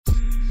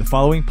The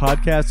following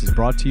podcast is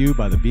brought to you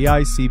by the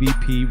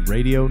BICBP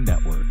Radio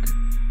Network.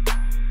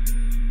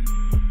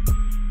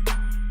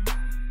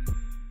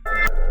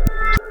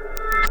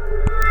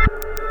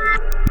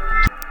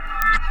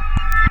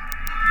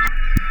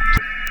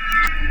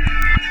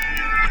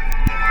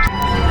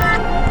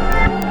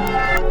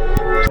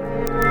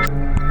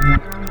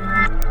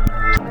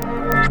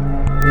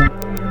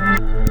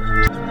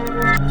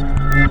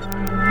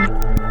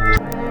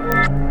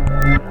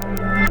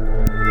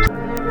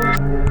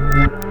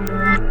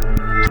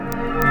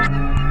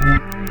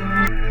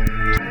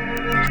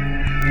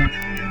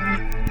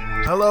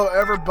 Hello,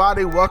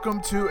 everybody.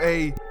 Welcome to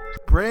a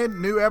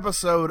brand new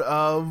episode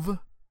of...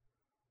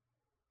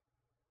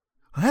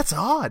 That's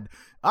odd.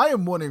 I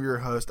am one of your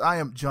hosts. I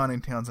am Johnny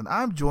Townsend.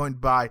 I'm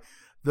joined by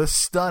the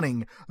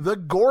stunning, the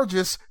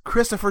gorgeous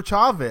Christopher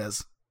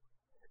Chavez.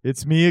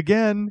 It's me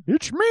again.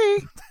 It's me.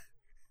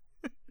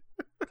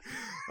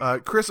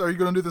 Chris, are you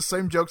going to do the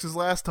same jokes as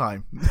last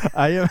time?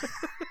 I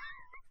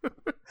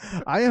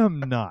am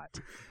not.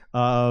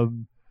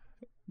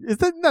 Is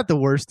that not the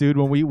worst, dude?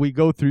 When we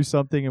go through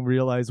something and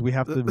realize we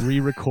have to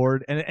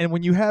re-record, and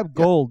when you have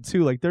gold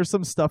too, like there's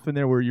some stuff in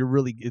there where you're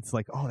really, it's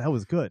like, oh, that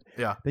was good.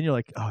 Yeah. Then you're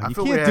like, oh, you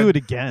can't do it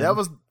again. That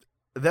was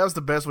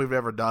the best we've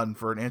ever done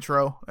for an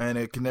intro, and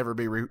it can never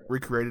be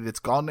recreated. It's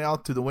gone now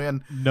to the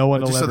wind. No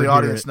one will just so ever the hear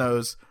audience it.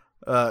 knows.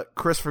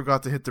 Chris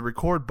forgot to hit the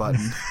record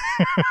button.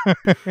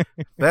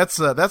 That's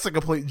a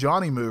complete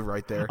Johnny move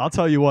right there. I'll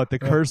tell you what, the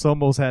curse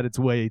almost had its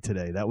way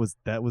today. That was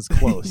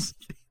close.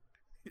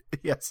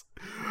 Yes.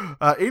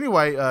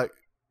 Anyway,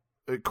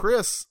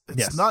 Chris, it's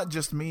Yes. not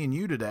just me and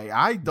you today.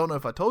 I don't know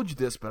if I told you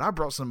this, but I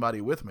brought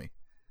somebody with me.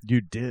 You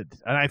did,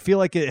 and I feel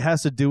like it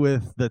has to do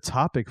with the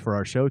topic for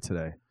our show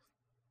today.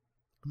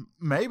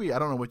 Maybe. I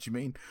don't know what you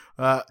mean.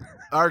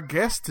 Our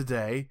guest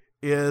today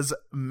is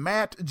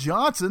Matt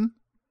Johnson.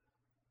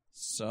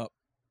 Sup?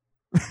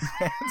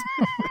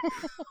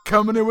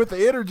 Coming in with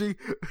the energy.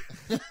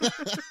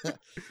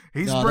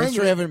 He's bringing thanks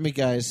for having me,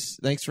 guys.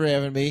 Thanks for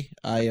having me.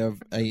 I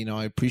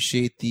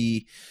appreciate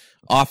the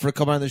offer to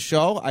come on the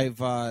show. I've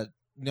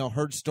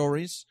heard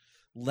stories,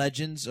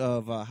 legends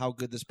of how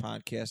good this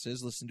podcast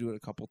is. Listened to it a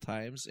couple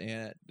times,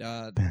 and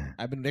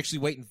I've been actually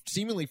waiting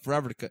seemingly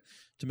forever to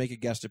make a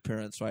guest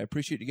appearance. So I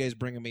appreciate you guys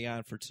bringing me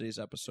on for today's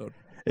episode.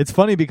 It's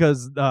funny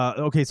because,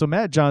 so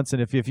Matt Johnson,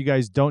 if you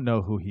guys don't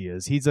know who he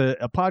is, he's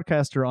a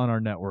podcaster on our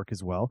network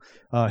as well.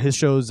 His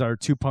shows are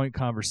 2 Point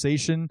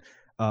Conversation,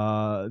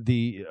 Section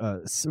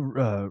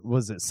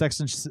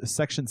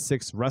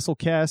 6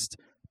 WrestleCast,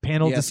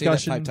 panel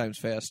discussion. 5 times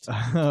fast.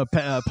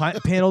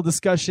 Panel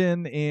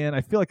discussion, and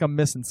I feel like I'm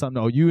missing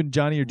something. Oh, you and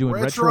Johnny are doing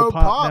Retro Retro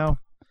Pop Pop. now?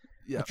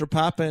 Yeah. Retro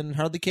Pop and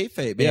Hardly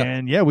Kayfabe. Yeah.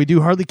 And we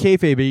do Hardly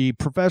Kayfabe, a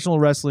professional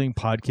wrestling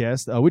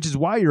podcast, which is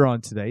why you're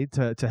on today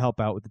to help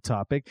out with the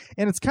topic.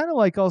 And it's kind of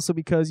like also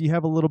because you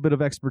have a little bit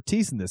of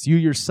expertise in this. You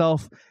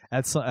yourself,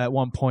 at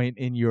one point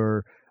in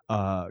your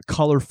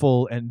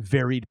colorful and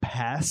varied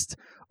past,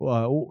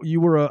 you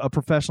were a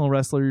professional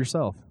wrestler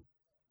yourself.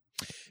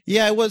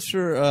 Yeah, I was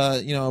for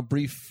a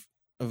brief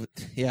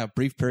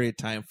period of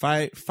time.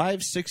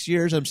 5-6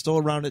 years. I'm still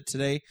around it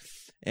today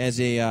as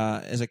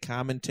a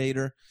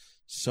commentator.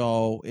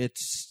 So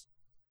it's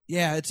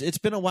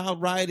been a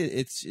wild ride.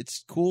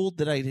 It's cool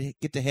that I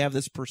get to have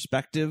this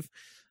perspective,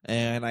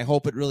 and I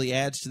hope it really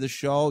adds to the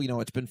show.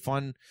 It's been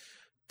fun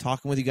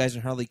talking with you guys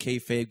in Hardly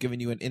Kayfabe,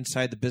 giving you an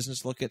inside the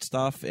business look at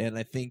stuff, and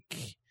I think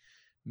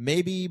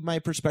maybe my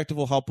perspective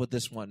will help with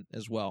this one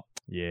as well.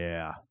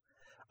 Yeah.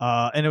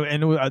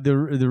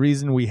 The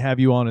reason we have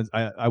you on is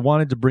I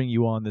wanted to bring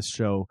you on this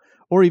show,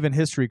 or even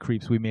History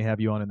Creeps, we may have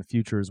you on in the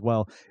future as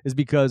well, is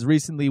because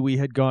recently we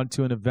had gone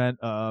to an event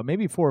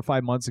maybe 4 or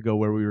 5 months ago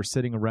where we were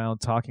sitting around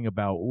talking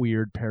about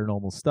weird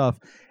paranormal stuff,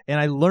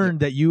 and I learned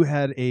that you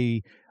had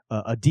a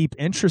deep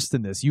interest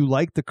in this. You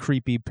like the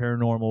creepy,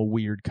 paranormal,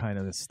 weird kind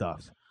of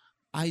stuff.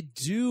 I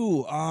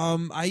do.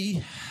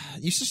 I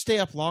used to stay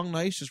up long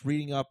nights just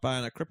reading up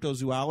on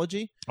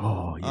cryptozoology.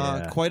 Oh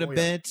yeah, quite a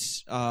bit.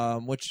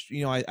 Which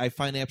I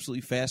find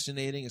absolutely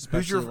fascinating.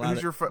 Especially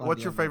what's your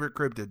favorite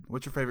cryptid?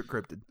 What's your favorite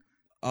cryptid?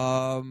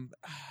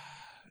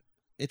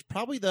 It's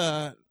probably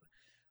I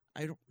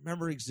don't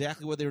remember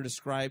exactly what they were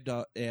described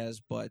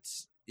as, but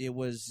it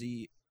was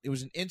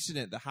an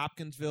incident, the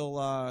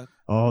Hopkinsville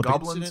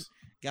Goblins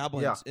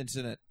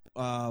incident,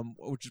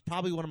 which is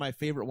probably one of my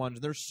favorite ones.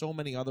 There's so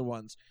many other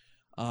ones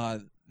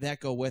that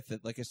go with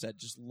it. Like I said,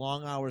 just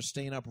long hours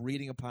staying up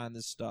reading upon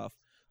this stuff.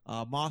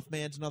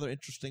 Mothman's another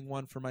interesting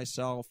one for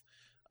myself.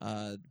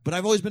 But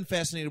I've always been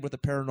fascinated with the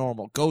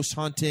paranormal. Ghost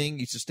hunting.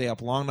 Used to stay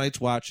up long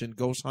nights watching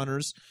Ghost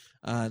Hunters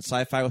and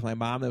Sci-Fi with my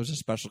mom. That was a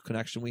special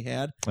connection we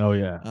had. Oh,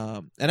 yeah.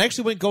 And I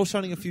actually went ghost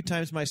hunting a few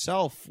times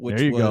myself,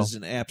 which was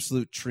an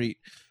absolute treat.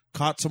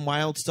 Caught some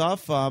wild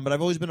stuff, but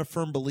I've always been a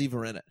firm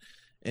believer in it,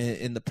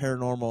 in the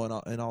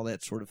paranormal and all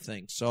that sort of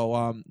thing.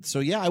 So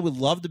yeah, I would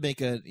love to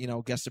make a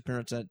guest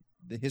appearance at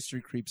the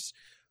History Creeps.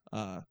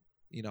 That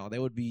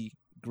would be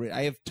great.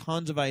 I have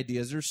tons of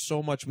ideas. There's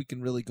so much we can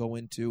really go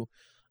into.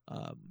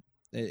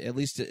 At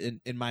least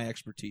in my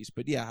expertise.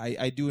 But yeah,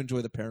 I do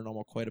enjoy the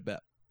paranormal quite a bit.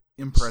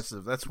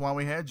 impressive. That's why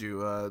we had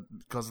you,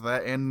 because of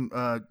that, and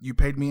you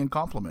paid me in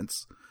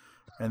compliments,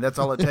 and that's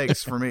all it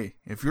takes for me.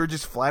 If you're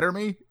just flatter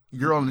me,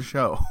 you're on the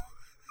show.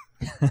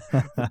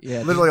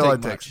 Yeah, Literally all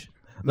it takes.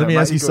 Let me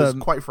ask you something.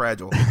 Quite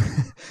fragile.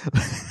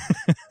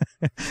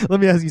 Let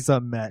me ask you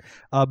something, Matt,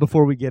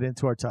 before we get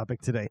into our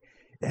topic today.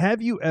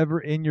 Have you ever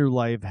in your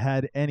life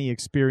had any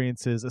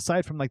experiences,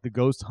 aside from like the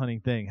ghost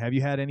hunting thing, have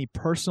you had any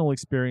personal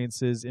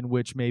experiences in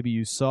which maybe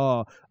you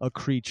saw a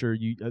creature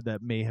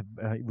that may have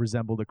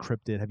resembled a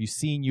cryptid? Have you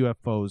seen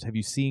UFOs? Have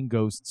you seen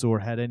ghosts, or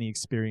had any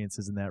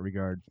experiences in that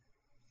regard?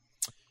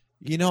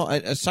 You know,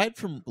 aside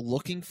from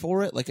looking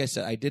for it, like I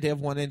said, I did have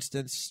one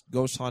instance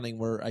ghost hunting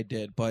where I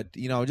did, but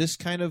you know, just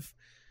kind of,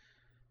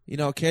 you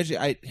know,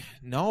 casually.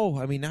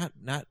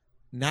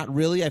 Not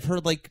really. I've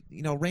heard like,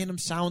 you know, random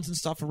sounds and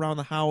stuff around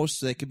the house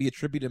that could be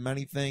attributed to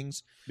many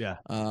things. Yeah.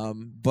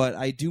 But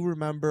I do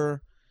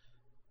remember,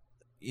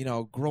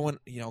 growing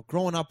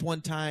up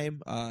one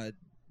time. I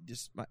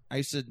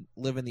used to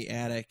live in the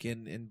attic,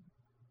 and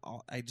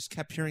I just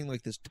kept hearing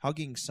like this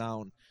tugging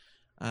sound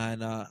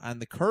on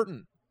the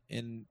curtain,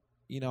 and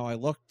you know, I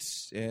looked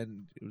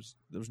and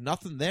there was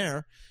nothing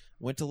there.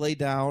 Went to lay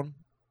down,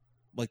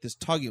 like this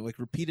tugging, like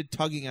repeated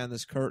tugging on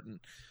this curtain,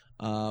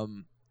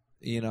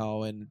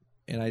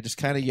 and I just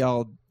kind of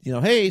yelled, you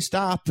know, hey,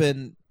 stop,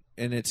 and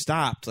it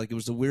stopped. Like it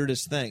was the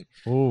weirdest thing.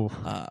 Oh,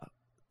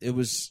 it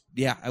was,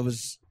 yeah, I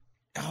was,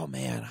 oh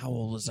man, how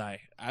old was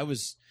I? I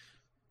was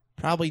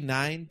probably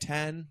 9,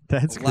 10,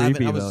 that's 11.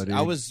 creepy though, dude.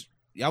 I was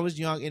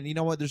young, and you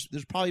know what? There's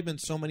probably been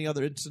so many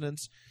other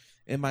incidents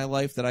in my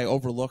life that I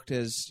overlooked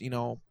as, you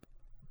know,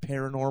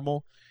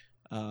 paranormal.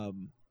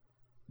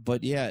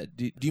 But yeah,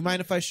 do you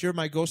mind if I share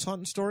my ghost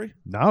hunting story?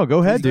 No, go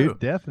ahead, Please dude.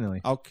 do.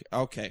 Definitely.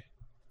 Okay.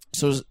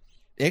 So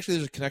actually,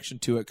 there's a connection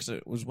to it because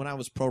it was when I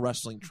was pro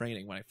wrestling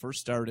training when I first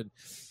started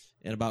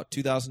in about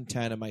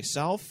 2010, and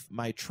myself,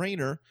 my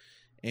trainer,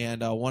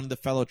 and one of the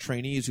fellow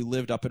trainees who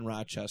lived up in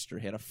Rochester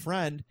had a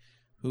friend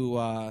who,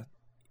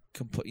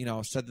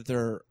 said that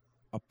their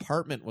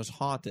apartment was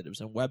haunted. It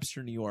was in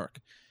Webster, New York,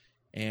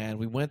 and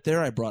we went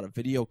there. I brought a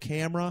video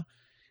camera,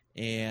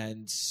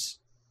 and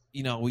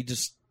you know, we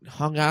just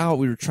hung out.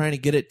 We were trying to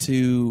get it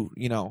to,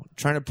 you know,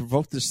 trying to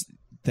provoke this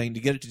thing to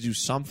get it to do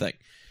something.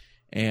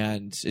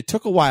 And it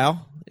took a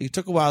while. It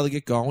took a while to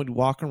get going. We'd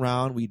walk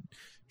around. We'd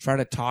try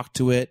to talk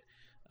to it.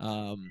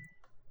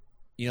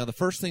 The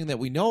first thing that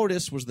we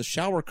noticed was the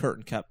shower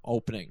curtain kept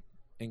opening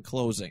and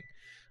closing.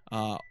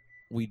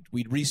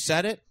 We'd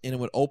reset it, and it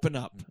would open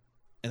up.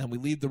 And then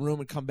we'd leave the room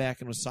and come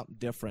back, and it was something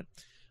different.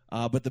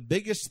 But the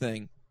biggest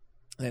thing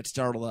that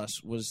startled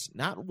us was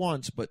not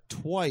once, but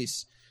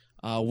twice,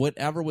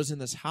 whatever was in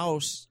this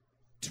house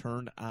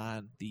turned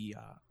on the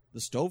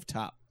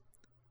stovetop.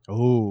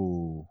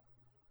 Oh.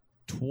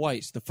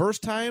 Twice. The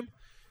first time,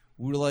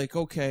 we were like,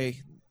 okay,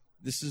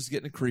 this is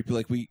getting creepy.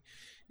 Like we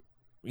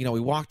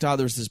walked out.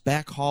 There was this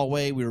back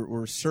hallway. We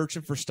were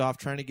searching for stuff,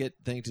 trying to get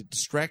things. It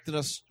distracted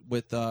us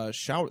with the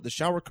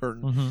shower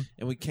curtain, Mm-hmm.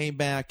 and we came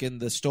back,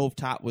 and the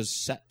stovetop was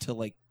set to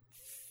like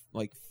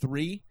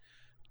 3,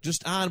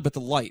 just on, but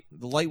the light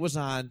was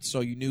on,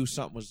 so you knew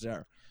something was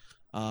there.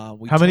 How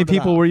many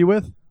people were you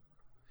with?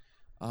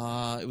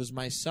 It was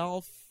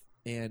myself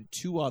and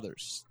 2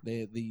 others.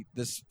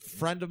 This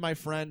friend of my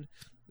friend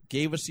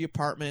gave us the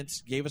apartment,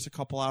 gave us a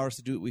couple hours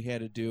to do what we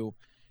had to do,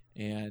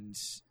 and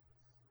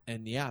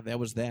yeah, that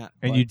was that.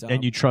 And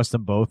you trust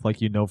them both,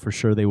 like you know for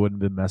sure they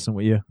wouldn't have been messing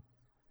with you.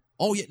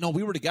 Oh yeah, no,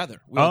 we were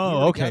together. We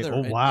okay. Together,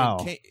 oh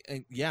wow.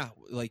 And yeah,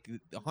 like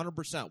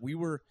 100%. We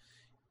were,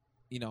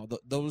 you know,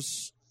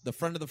 the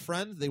friend of the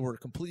friend, they were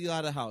completely out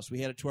of the house.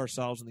 We had it to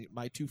ourselves, and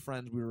my 2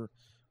 friends, we were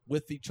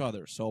with each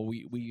other. So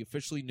we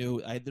officially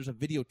knew. There's a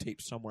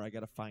videotape somewhere. I got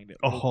to find it.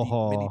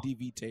 Mini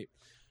DV tape.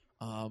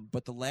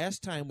 But the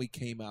last time we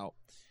came out,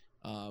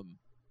 it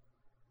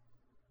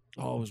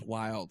was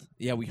wild.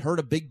 Yeah, we heard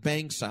a big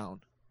bang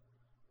sound.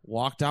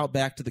 Walked out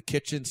back to the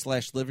kitchen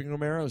 / living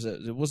room area.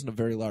 It wasn't a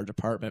very large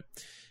apartment,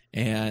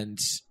 and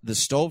the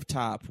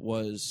stovetop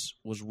was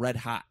red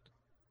hot.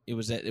 It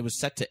was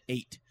set to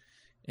 8,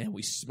 and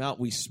we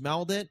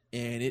smelled it,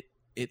 and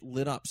it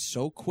lit up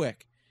so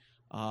quick.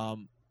 I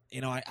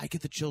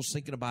get the chills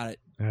thinking about it.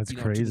 That's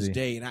to crazy. this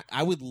day, and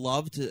I would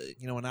love to,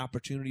 an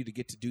opportunity to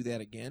get to do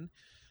that again.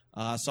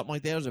 Something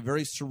like that was a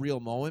very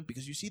surreal moment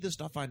because you see this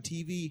stuff on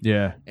TV,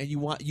 yeah, and you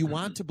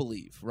want to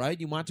believe, right?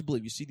 You want to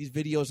believe. You see these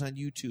videos on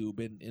YouTube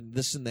and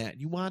this and that.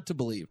 And you want to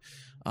believe,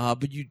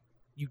 but you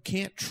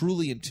can't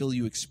truly until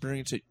you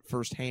experience it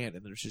firsthand.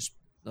 And there's just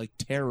like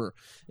terror.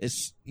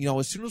 As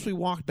soon as we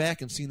walked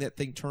back and seen that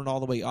thing turned all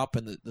the way up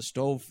and the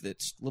stove,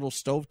 that's little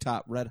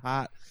stovetop red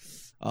hot.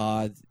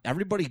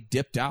 Everybody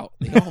dipped out.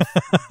 They all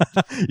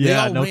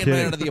ran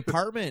right out of the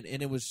apartment,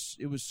 and it was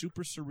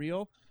super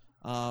surreal.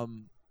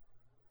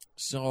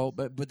 So,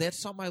 but that's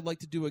something I'd like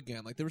to do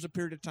again. Like there was a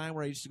period of time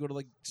where I used to go to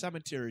like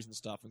cemeteries and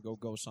stuff and go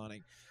ghost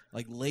hunting,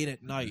 like late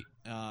at night.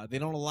 They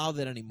don't allow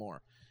that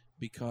anymore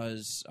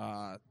because,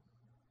 but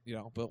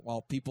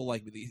while people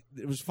like me,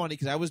 it was funny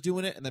because I was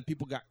doing it and then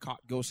people got caught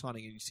ghost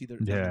hunting, and you see them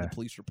in the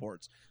police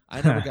reports.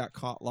 I never got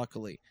caught,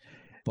 luckily.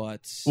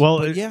 But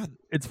Well,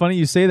 it's funny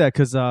you say that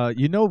because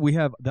we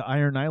have the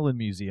Iron Island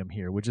Museum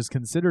here, which is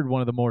considered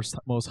one of the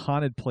most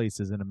haunted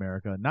places in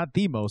America. Not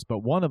the most, but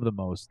one of the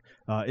most.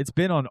 It's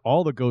been on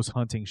all the ghost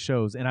hunting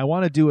shows, and I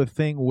want to do a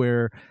thing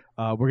where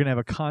we're going to have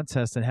a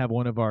contest and have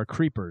one of our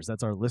creepers,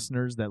 that's our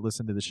listeners that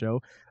listen to the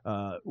show,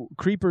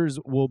 creepers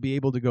will be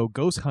able to go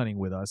ghost hunting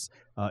with us.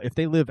 If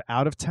they live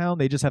out of town,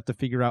 they just have to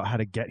figure out how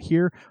to get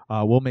here.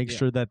 We'll make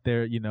sure that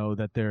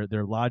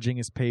their lodging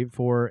is paid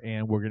for,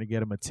 and we're going to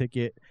get them a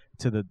ticket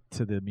to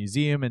the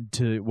museum, and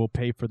we'll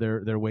pay for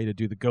their way to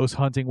do the ghost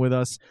hunting with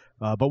us.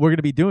 But we're going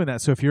to be doing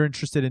that. So if you're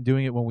interested in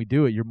doing it when we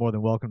do it, you're more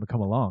than welcome to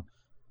come along.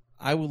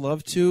 I would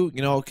love to,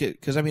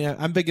 because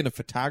I'm big into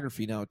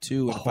photography now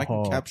too, and if I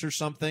can capture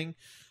something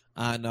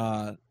on,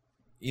 on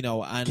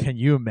can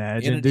you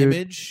imagine, in an dude?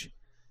 image,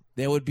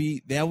 that would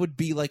be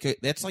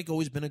that's like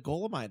always been a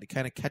goal of mine to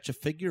kind of catch a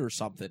figure or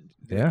something,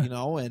 yeah,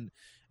 and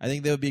I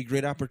think that would be a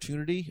great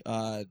opportunity.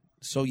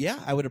 So yeah,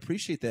 I would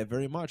appreciate that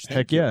very much.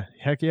 Heck yeah,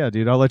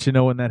 dude! I'll let you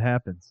know when that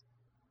happens.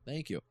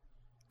 Thank you.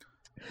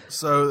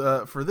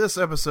 So for this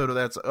episode of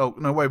That's... Oh,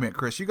 no, wait a minute,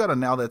 Chris. You got a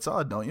Now That's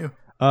Odd, don't you?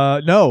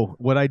 No.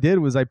 What I did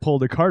was I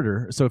pulled a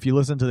Carter. So if you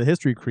listen to the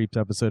History Creeps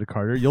episode of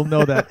Carter, you'll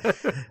know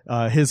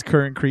that his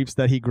current creeps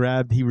that he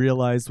grabbed, he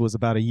realized was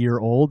about a year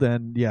old.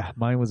 And yeah,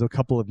 mine was a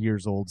couple of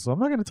years old. So I'm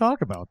not going to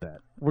talk about that.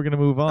 We're going to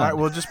move on. All right,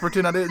 well, just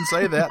pretend I didn't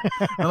say that.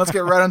 And let's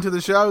get right into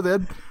the show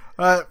then.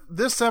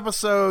 This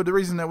episode, the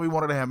reason that we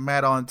wanted to have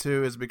Matt on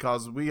too is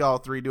because we all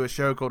three do a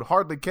show called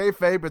Hardly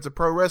Kayfabe. It's a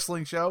pro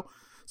wrestling show.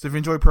 So if you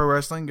enjoy pro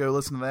wrestling, go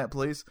listen to that,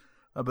 please.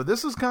 But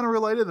this is kind of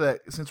related to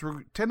that, since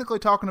we're technically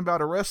talking about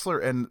a wrestler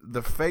and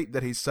the fate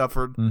that he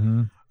suffered.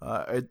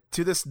 Mm-hmm.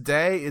 To this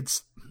day,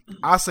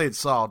 I say it's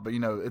solved, but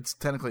it's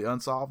technically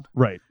unsolved,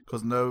 right?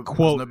 Because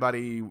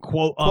nobody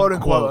quote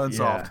unquote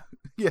unsolved.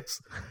 Yeah.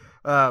 Yes,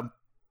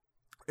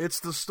 it's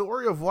the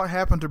story of what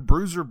happened to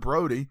Bruiser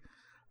Brody.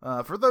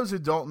 For those who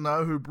don't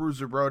know who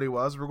Bruiser Brody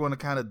was, we're going to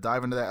kind of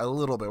dive into that a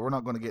little bit. We're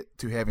not going to get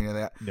too heavy into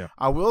that. Yeah.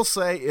 I will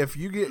say, if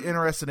you get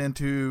interested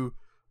into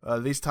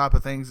these type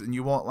of things and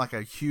you want like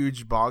a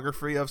huge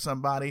biography of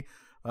somebody,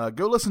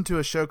 go listen to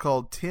a show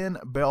called 10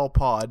 Bell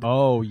Pod.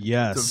 Oh,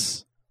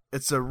 yes.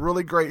 It's a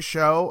really great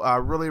show. I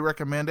really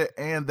recommend it.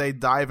 And they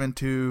dive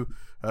into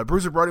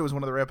Bruiser Brody was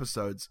one of their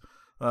episodes.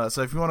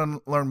 So if you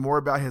want to learn more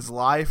about his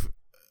life,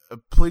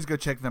 please go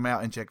check them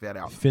out and check that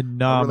out.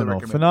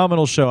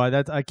 Phenomenal show.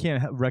 I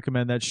can't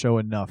recommend that show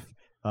enough.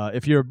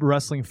 If you're a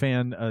wrestling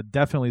fan,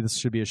 definitely this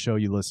should be a show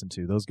you listen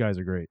to. Those guys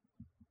are great.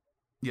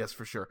 Yes,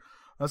 for sure.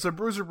 So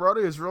Bruiser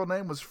Brody, his real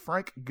name was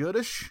Frank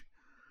Goodish.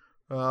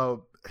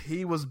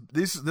 He was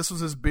this was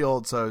his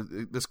build, so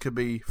this could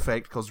be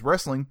faked because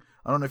wrestling.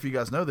 I don't know if you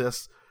guys know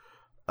this.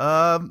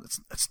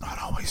 It's not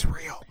always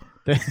real.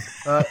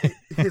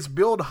 His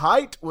build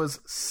height was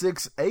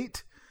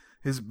 6'8".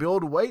 His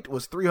build weight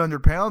was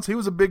 300 pounds. He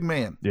was a big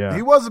man. Yeah,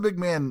 he was a big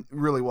man,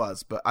 really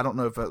was. But I don't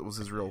know if that was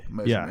his real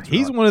measurement. Yeah,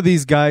 he's one of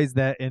these guys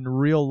that in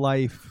real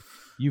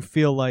life you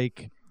feel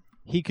like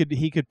he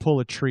could pull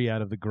a tree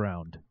out of the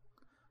ground.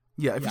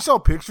 Yeah, if you saw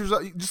pictures,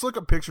 just look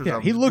up pictures of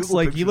him. He looks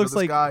like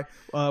guy.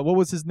 What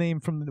was his name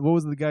what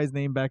was the guy's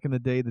name back in the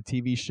day? The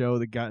TV show,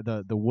 the guy,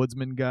 the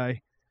woodsman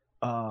guy.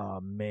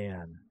 Oh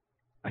man,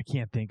 I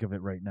can't think of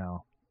it right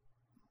now.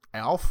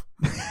 Alf?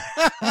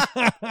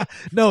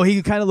 No,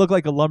 he kind of looked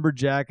like a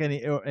lumberjack, and he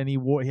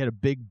had a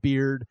big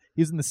beard.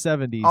 He was in the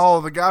 70s.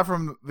 Oh, the guy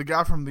from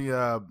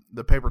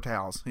the paper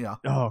towels. Yeah.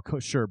 Oh,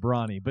 sure,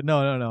 Brawny. But no,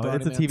 Brawny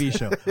it's a TV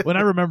show. When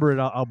I remember it,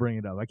 I'll bring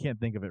it up. I can't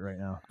think of it right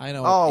now. I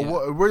know. Oh,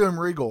 yeah. William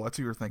Regal. That's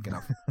who you're thinking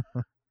of.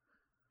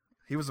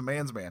 He was a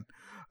man's man.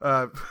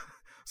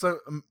 So,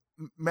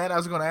 Matt, I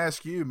was going to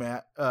ask you,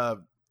 Matt.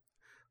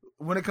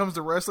 When it comes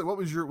to wrestling, what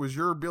was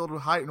your build,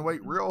 height, and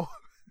weight real?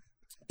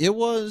 It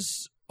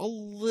was a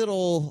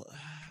little.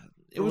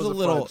 It was a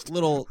little,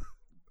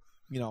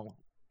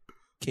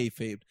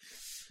 kayfabed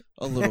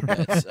a little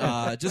bit,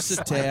 just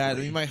a tad. I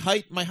mean, my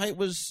height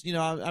was,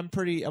 I'm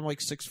like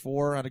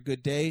 6'4" on a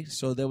good day,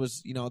 so that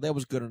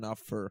was good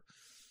enough for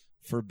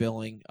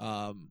billing.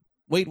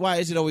 Weight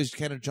wise, it always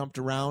kind of jumped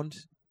around.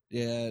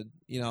 Yeah,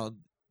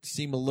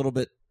 seem a little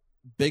bit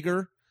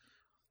bigger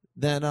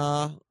than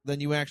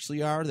you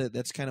actually are.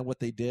 That's kind of what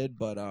they did,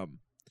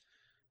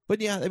 But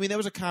yeah, I mean, that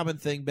was a common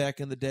thing back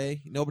in the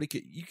day.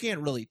 You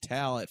can't really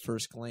tell at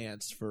first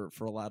glance for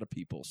a lot of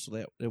people. So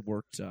that it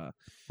worked.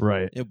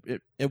 Right.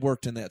 It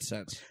worked in that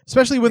sense.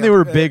 Especially when they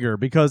were bigger,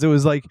 because it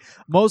was like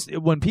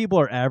when people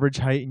are average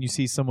height and you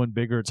see someone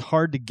bigger, it's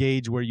hard to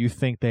gauge where you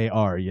think they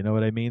are. You know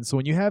what I mean? So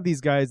when you have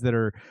these guys that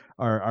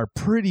are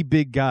pretty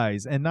big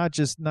guys, and not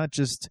just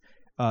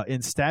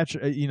in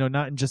stature,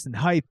 not just in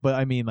height, but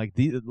I mean, like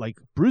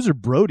Bruiser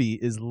Brody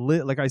is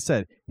lit. Like I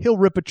said, he'll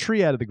rip a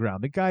tree out of the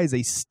ground. The guy is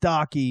a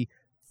stocky,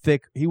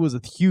 thick. He was a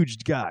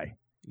huge guy.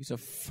 He's a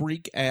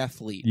freak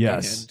athlete.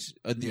 Yes,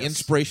 and the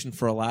inspiration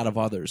for a lot of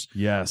others.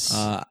 Yes,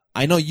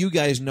 I know you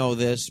guys know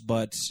this,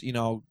 but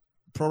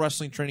pro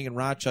wrestling training in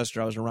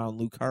Rochester, I was around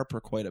Luke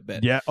Harper quite a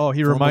bit. Yeah. Oh,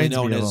 he reminds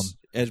me of him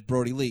as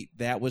Brody Lee.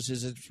 That was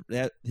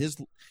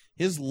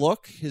his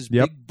look, his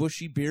big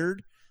bushy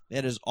beard.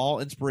 That is all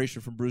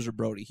inspiration from Bruiser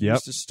Brody. He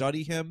used to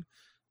study him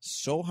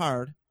so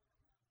hard.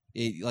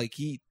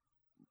 He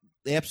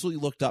absolutely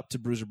looked up to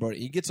Bruiser Brody.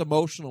 He gets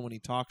emotional when he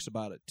talks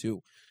about it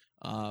too.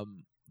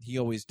 He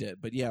always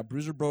did. But yeah,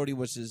 Bruiser Brody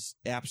was his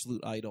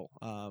absolute idol.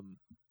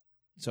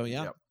 So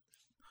yeah. Yep.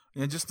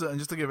 And just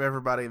to give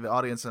everybody, the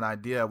audience, an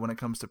idea when it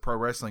comes to pro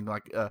wrestling,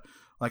 like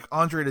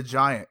Andre the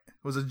Giant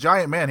was a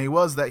giant man. He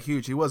was that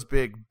huge. He was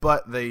big,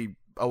 but they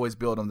always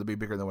built him to be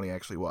bigger than what he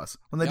actually was.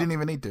 When they didn't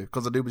even need to,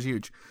 because the dude was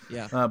huge.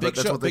 Yeah, Big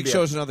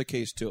Show's another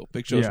case too.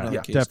 Big Show's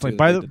another case definitely.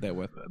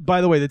 Too.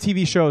 By the way, the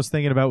TV show I was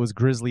thinking about was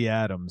Grizzly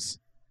Adams.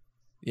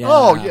 Yeah.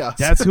 Oh yeah,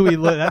 that's who he.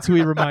 That's who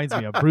he reminds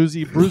me of.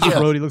 Bruiser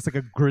Brody looks like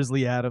a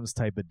Grizzly Adams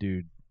type of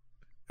dude.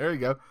 There you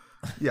go.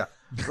 Yeah,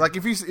 like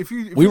if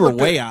you we were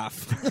way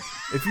off.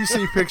 If you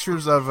see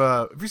pictures of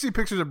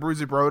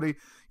Bruiser Brody,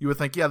 you would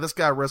think, yeah, this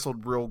guy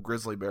wrestled real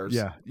grizzly bears.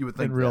 Yeah, you would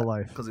think in real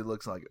life because he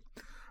looks like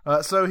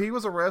it. So he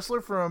was a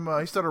wrestler from.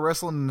 He started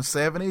wrestling in the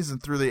 70s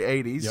and through the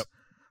 80s. Yep.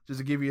 Just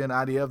to give you an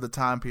idea of the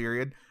time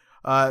period.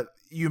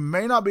 You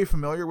may not be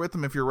familiar with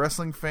him if you're a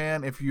wrestling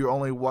fan. If you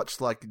only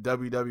watched like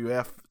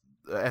WWF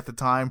at the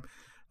time,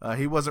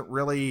 he wasn't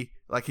really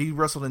like he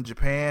wrestled in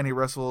Japan. He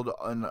wrestled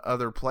in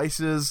other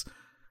places.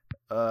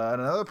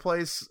 And another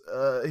place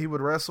he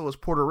would wrestle was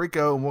Puerto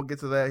Rico, and we'll get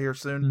to that here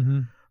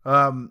soon.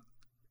 Mm-hmm.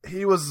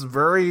 He was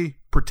very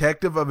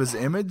protective of his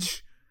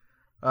image.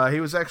 He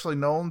was actually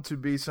known to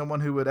be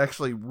someone who would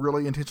actually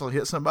really intentionally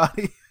hit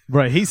somebody.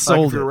 Right, he sold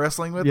like if you're it.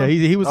 Wrestling with him.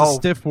 He was a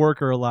stiff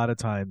worker a lot of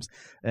times,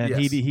 and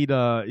yes. he'd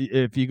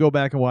if you go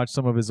back and watch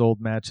some of his old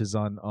matches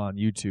on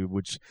YouTube,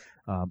 which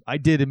I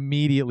did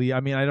immediately.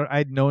 I mean,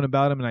 I'd known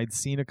about him and I'd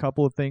seen a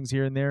couple of things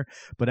here and there,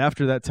 but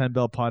after that 10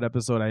 Bell Pod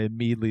episode, I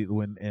immediately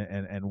went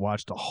and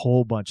watched a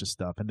whole bunch of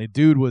stuff. And the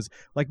dude was,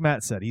 like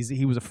Matt said,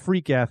 he was a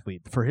freak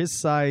athlete for his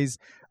size.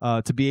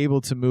 To be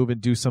able to move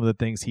and do some of the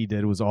things he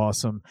did was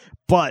awesome,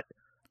 but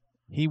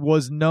he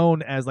was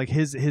known as like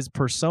his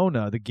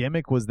persona. The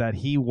gimmick was that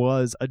he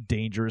was a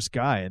dangerous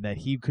guy and that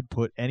he could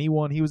put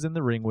anyone he was in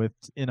the ring with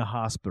in a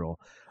hospital.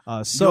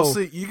 So you'll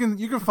see, you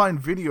can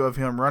find video of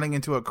him running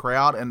into a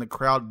crowd and the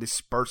crowd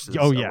disperses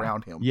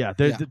around him. Yeah,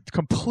 they're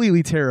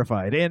completely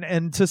terrified.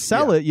 And to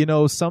sell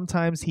it,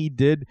 sometimes he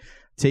did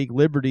take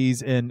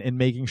liberties in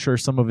making sure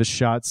some of his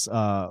shots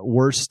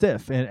were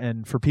stiff.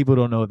 And for people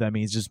who don't know what that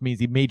means, just means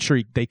he made sure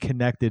they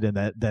connected and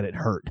that it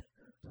hurt.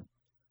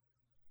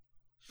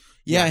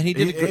 Yeah, and he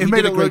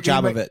did a great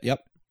job of it. Yep.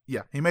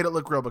 Yeah, he made it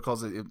look real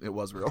because it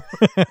was real.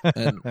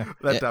 And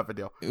that type of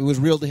deal. It was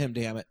real to him,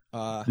 damn it.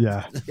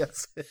 Yeah.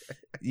 Yes.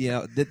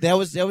 That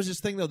was his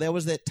thing though. That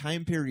was that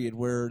time period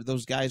where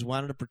those guys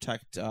wanted to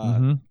protect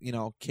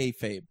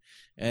kayfabe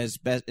as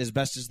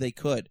best as they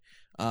could.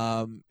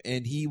 And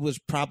he was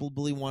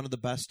probably one of the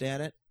best at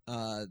it.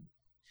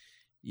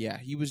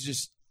 He was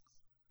just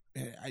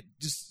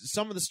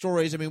some of the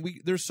stories. I mean,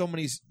 there's so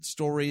many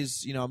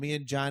stories. Me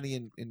and Johnny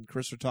and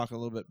Chris were talking a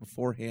little bit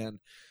beforehand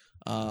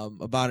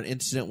about an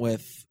incident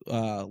with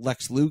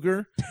Lex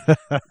Luger.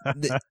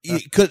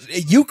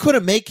 You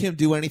couldn't make him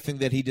do anything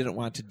that he didn't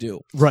want to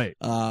do, right?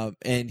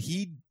 And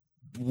he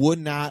would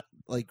not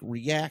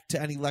react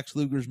to any Lex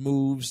Luger's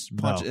moves.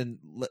 And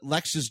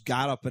Lex just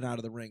got up and out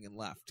of the ring and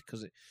left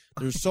because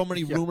there's so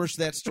many rumors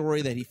to that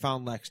story that he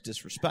found Lex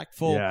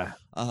disrespectful. Yeah,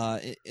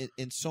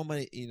 and so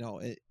many,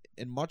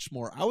 and much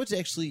more. I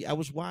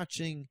was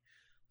watching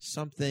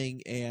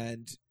something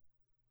and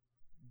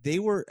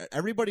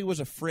everybody was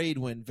afraid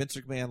when Vince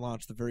McMahon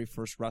launched the very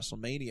first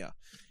WrestleMania.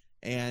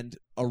 And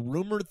a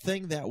rumored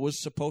thing that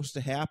was supposed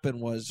to happen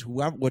was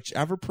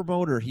whichever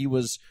promoter he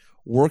was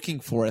working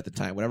for at the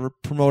time, whatever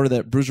promoter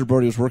that Bruiser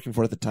Brody was working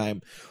for at the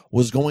time,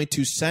 was going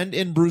to send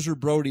in Bruiser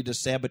Brody to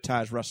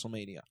sabotage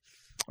WrestleMania.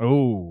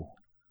 Oh,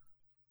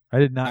 I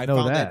did not know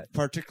found that.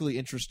 Particularly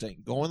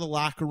interesting. Go in the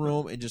locker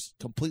room and just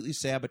completely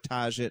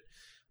sabotage it.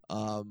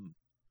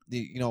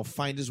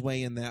 Find his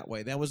way in that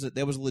way. That was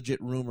a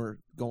legit rumor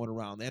going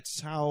around.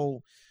 That's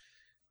how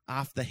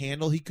off the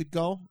handle he could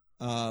go.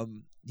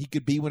 He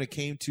could be when it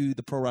came to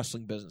the pro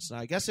wrestling business. Now,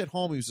 I guess at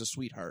home he was a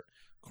sweetheart,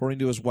 according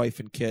to his wife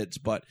and kids.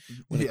 But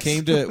when it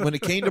came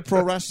to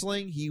pro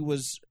wrestling, he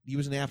was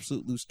an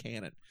absolute loose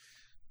cannon.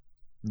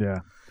 Yeah.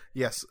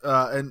 Yes.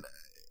 And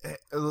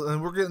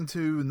we're getting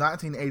to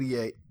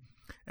 1988.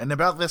 And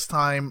about this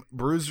time,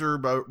 Bruiser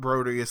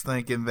Brody is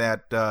thinking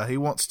that he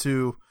wants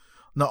to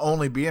not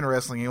only be in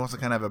wrestling, he wants to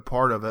kind of have a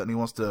part of it, and he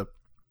wants to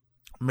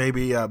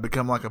maybe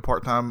become like a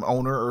part-time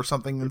owner or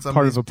something in some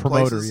part of these a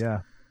promoter, places.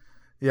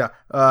 Yeah.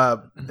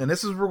 And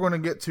this is where we're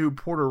going to get to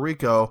Puerto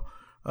Rico.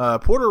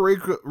 Puerto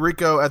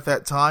Rico at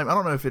that time, I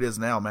don't know if it is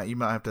now, Matt. You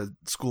might have to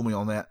school me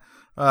on that.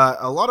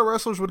 A lot of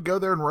wrestlers would go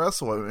there and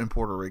wrestle in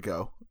Puerto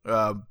Rico.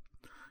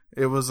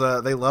 It was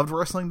they loved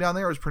wrestling down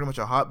there. It was pretty much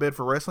a hotbed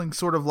for wrestling,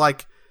 sort of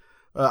like.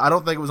 I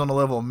don't think it was on the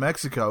level of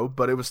Mexico,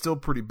 but it was still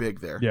pretty big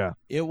there. Yeah,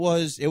 it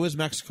was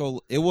Mexico.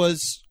 It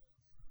was,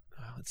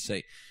 let's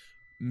say,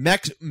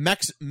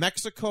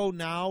 Mexico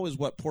now is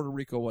what Puerto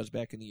Rico was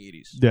back in the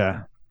 80s.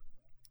 Yeah.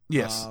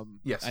 Yes.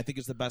 Yes. I think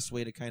it's the best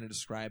way to kind of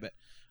describe it.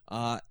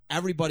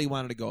 everybody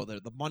wanted to go there.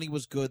 The money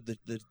was good.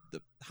 The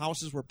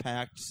houses were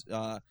packed.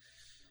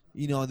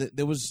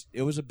 It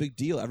was a big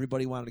deal.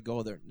 Everybody wanted to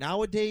go there.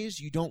 Nowadays,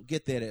 you don't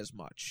get that as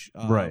much,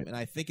 right? And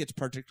I think it's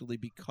particularly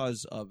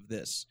because of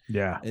this.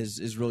 Yeah,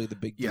 is really the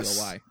big deal.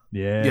 Why?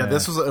 Yeah.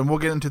 This was, and we'll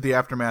get into the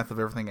aftermath of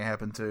everything that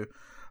happened too.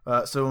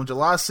 So on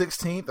July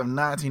 16th of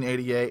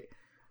 1988,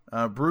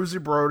 Bruiser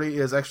Brody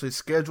is actually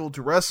scheduled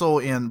to wrestle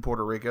in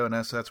Puerto Rico, and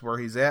that's where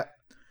he's at.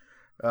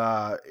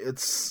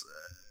 It's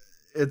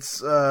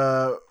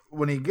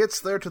when he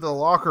gets there to the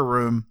locker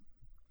room.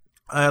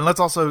 And let's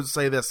also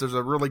say this. There's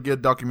a really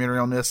good documentary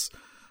on this.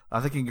 I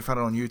think you can find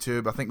it on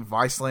YouTube. I think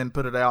Viceland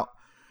put it out.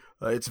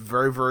 It's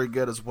very, very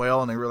good as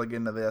well, and they really get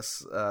into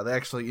this. They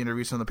actually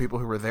interview some of the people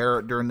who were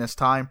there during this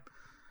time.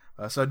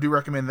 So I do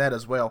recommend that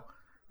as well.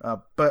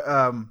 But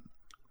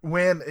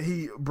when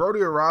Brody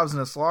arrives in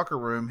this locker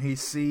room, he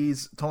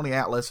sees Tony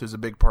Atlas, who's a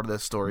big part of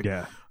this story.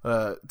 Yeah.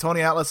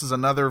 Tony Atlas is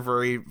another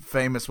very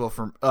famous, well,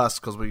 from us,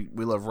 because we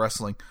love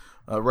wrestling,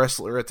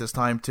 wrestler at this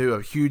time too.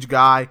 A huge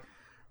guy.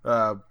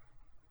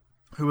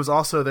 Who was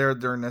also there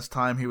during this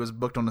time. He was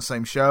booked on the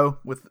same show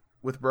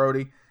with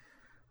Brody.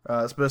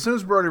 But as soon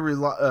as Brody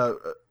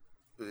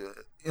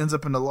ends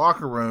up in the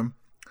locker room,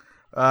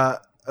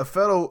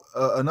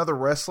 another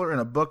wrestler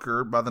and a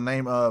booker by the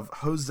name of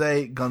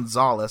Jose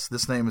Gonzalez,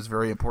 this name is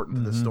very important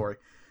to this story,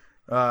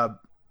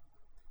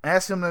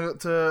 asks him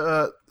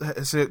to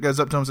goes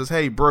up to him and says,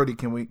 "Hey, Brody,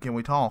 can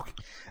we talk?"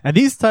 And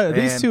these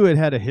two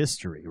had a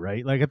history,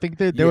 right? Like I think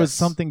there was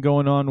something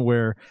going on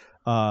where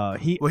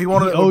he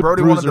owed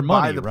Bruiser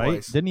money, right?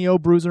 Place. Didn't he owe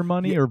Bruiser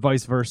money, or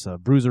vice versa?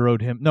 Bruiser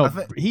owed him. No,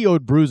 he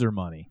owed Bruiser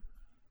money.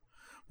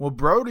 Well,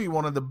 Brody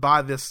wanted to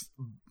buy this,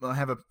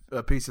 have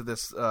a piece of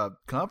this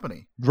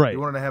company. Right. He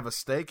wanted to have a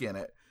stake in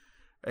it,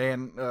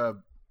 and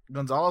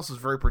Gonzalez was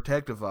very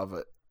protective of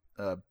it.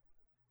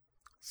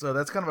 So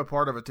that's kind of a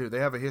part of it too. They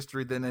have a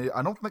history. Then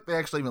I don't think they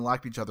actually even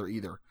liked each other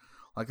either.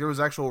 Like there was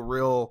actual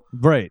real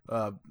right.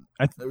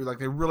 Like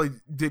they really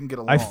didn't get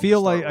along. I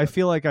feel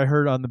like I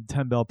heard on the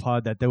 10 Bell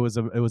pod that it was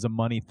a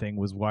money thing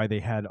was why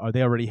they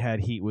already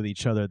had heat with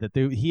each other. That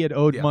he had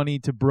owed money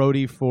to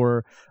Brody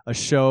for a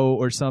show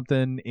or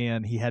something,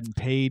 and he hadn't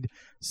paid.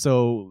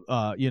 So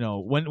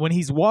when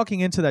he's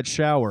walking into that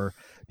shower,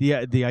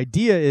 the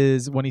idea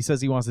is when he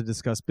says he wants to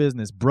discuss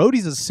business,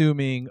 Brody's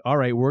assuming, all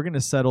right, we're going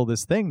to settle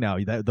this thing now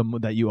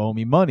that you owe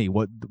me money.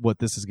 What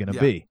this is going to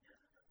be.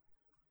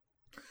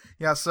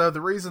 Yeah, so the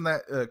reason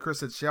that Chris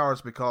said shower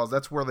is because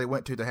that's where they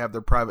went to have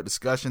their private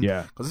discussion.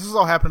 Yeah. Because this is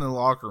all happening in the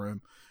locker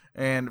room.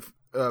 And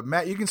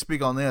Matt, you can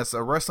speak on this.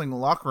 A wrestling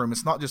locker room,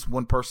 it's not just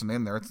one person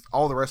in there. It's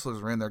all the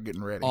wrestlers are in there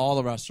getting ready. All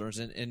the wrestlers.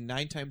 And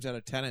 9 times out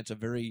of 10, it's a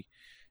very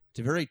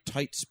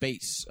tight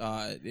space.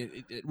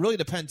 It really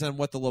depends on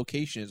what the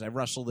location is. I've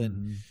wrestled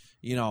in,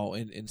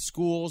 in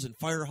schools and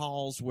fire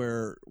halls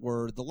where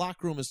the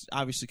locker room is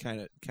obviously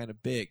kind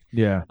of big.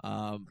 Yeah.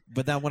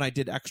 But then when I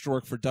did extra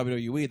work for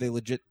WWE, they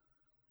legit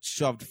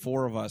shoved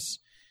 4 of us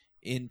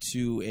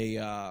into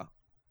a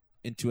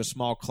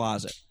small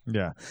closet.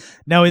 Yeah.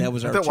 Now that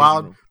was our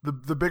wild.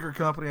 The bigger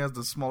company has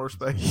the smaller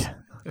space.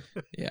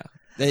 Yeah.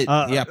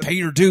 Pay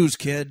your dues,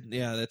 kid.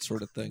 Yeah, that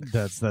sort of thing.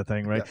 That's the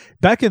thing, right? Yeah.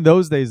 Back in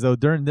those days, though,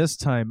 during this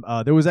time,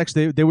 there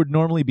would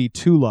normally be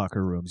 2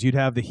 locker rooms. You'd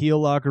have the heel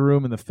locker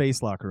room and the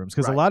face locker rooms,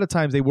 because a lot of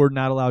times they were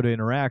not allowed to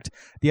interact.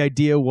 The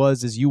idea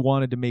was you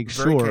wanted to make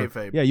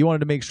you wanted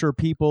to make sure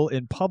people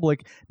in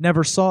public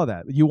never saw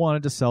that. You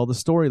wanted to sell the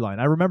storyline.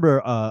 I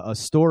remember a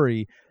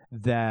story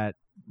that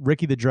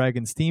Ricky the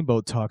Dragon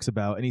Steamboat talks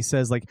about, and he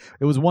says like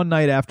it was one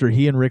night after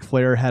he and Ric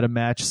Flair had a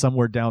match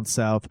somewhere down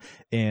south,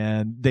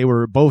 and they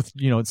were both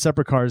in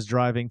separate cars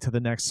driving to the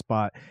next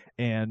spot,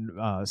 and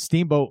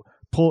Steamboat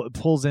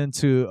pulls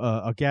into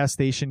a gas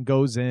station,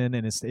 goes in,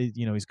 and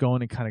he's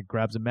going and kind of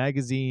grabs a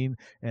magazine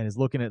and is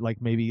looking at like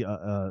maybe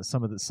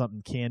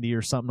something candy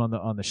or something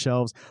on the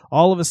shelves.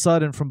 All of a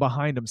sudden, from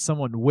behind him,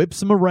 someone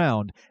whips him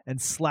around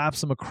and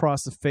slaps him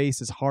across the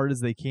face as hard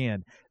as they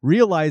can.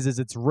 Realizes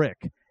it's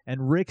Rick.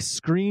 And Rick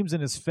screams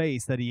in his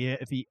face that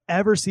if he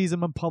ever sees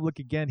him in public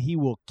again, he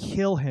will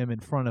kill him in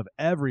front of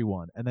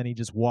everyone. And then he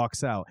just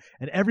walks out.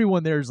 And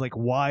everyone there is like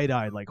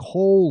wide-eyed, like,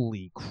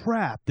 holy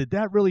crap, did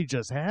that really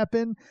just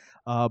happen?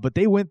 But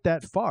they went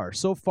that far.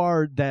 So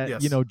far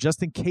that,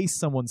 just in case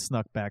someone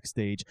snuck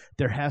backstage,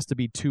 there has to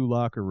be 2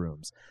 locker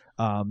rooms.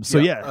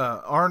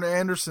 Arn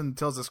Anderson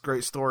tells this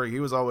great story.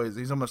 He's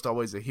almost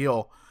always a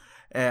heel.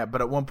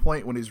 But at one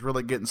point when he's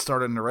really getting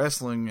started into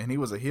wrestling and he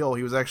was a heel,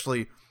 he was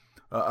actually...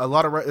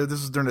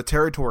 this is during the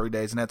territory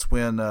days, and that's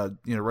when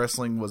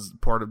wrestling was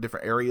part of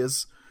different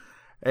areas.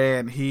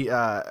 And he,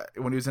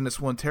 when he was in this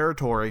one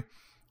territory,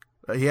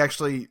 he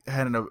actually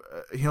had him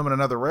and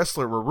another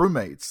wrestler were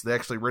roommates. They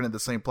actually rented the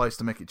same place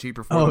to make it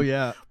cheaper for him. Oh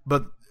yeah,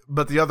 but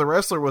the other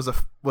wrestler was a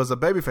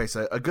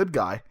babyface, a good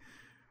guy.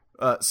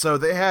 So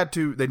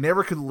they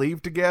never could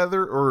leave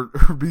together or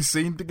be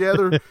seen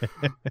together.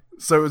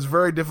 So it was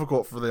very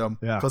difficult for them.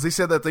 Yeah. Because he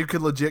said that they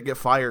could legit get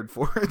fired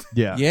for it.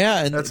 Yeah.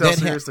 Yeah. And that's how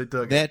serious they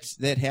took it.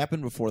 That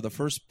happened before. The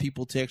first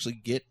people to actually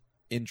get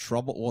in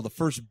trouble, well, the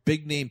first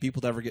big name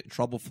people to ever get in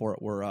trouble for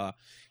it were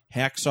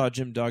Hacksaw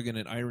Jim Duggan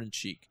and Iron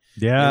Sheik.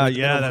 Yeah, They were in the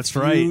middle of a that's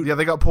feud. right. Yeah,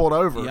 they got pulled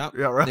over. Yep.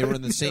 Yeah, right. They were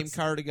in the same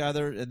car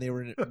together, and they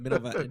were in the middle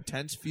of an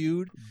intense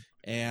feud.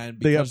 And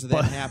They because got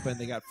of that happened,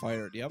 they got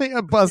fired. Yep. They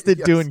got busted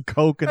Yes. doing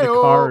coke in the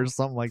Hey-oh. car or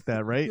something like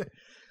that, right?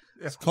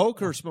 It's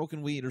coke or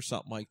smoking weed or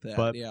something like that.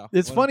 But yeah,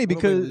 it's funny what a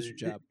way to because lose your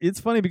job. it's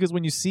funny because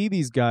when you see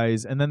these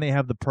guys and then they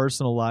have the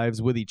personal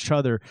lives with each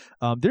other,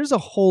 there's a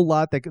whole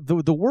lot that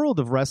the world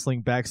of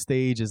wrestling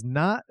backstage is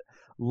not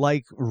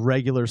like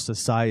regular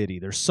society.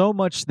 There's so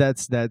much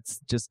that's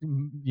just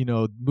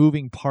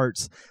moving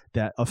parts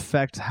that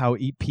affect how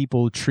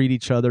people treat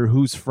each other,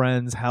 who's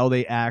friends, how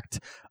they act,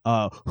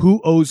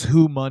 who owes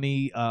who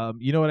money.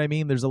 You know what I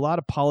mean? There's a lot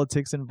of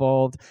politics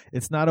involved.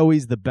 It's not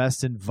always the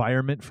best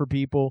environment for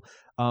people.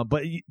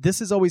 But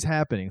this is always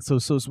happening. So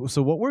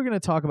what we're going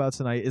to talk about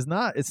tonight is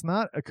it's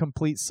not a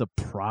complete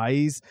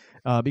surprise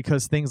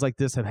because things like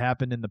this have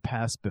happened in the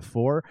past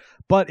before.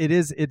 But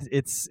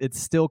it's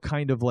still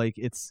kind of like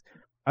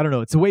I don't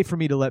know. It's a way for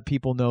me to let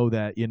people know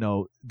that,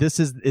 this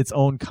is its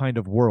own kind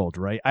of world,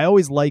 right? I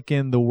always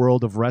liken the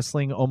world of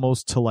wrestling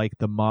almost to like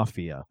the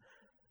mafia.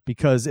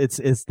 Because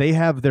they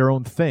have their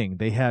own thing.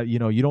 They have,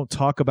 you don't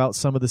talk about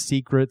some of the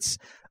secrets.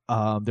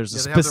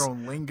 There's they have their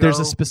own lingo. there's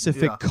a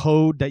specific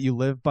code that you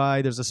live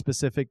by. There's a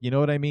specific, you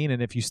know what I mean?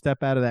 And if you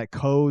step out of that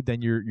code,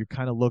 then you're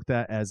kind of looked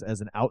at as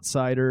an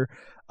outsider.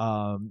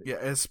 Yeah,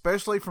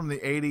 especially from the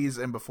 80s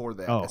and before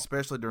that,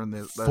 especially during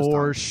those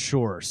for times.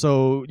 sure.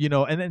 So,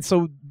 and then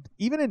so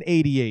even in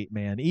 88,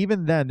 man,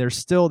 even then there's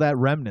still that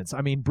remnants.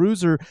 I mean,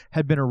 Bruiser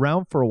had been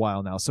around for a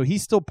while now, so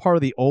he's still part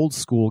of the old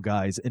school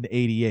guys in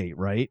 88,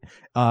 right?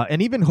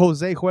 And even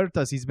Jose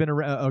Huertas, he's been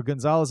around,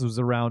 Gonzalez was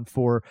around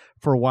for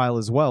a while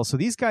as well. So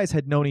these guys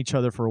had known each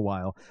other for a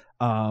while.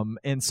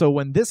 And so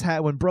when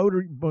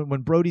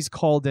Brody's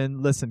called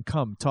in, listen,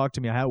 come talk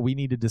to me. We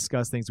need to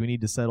discuss things. We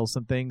need to settle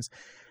some things.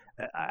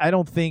 I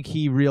don't think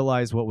he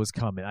realized what was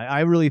coming.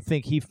 I really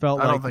think he felt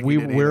like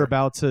we're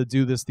about to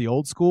do this the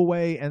old school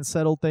way and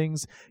settle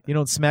things. You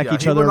don't smack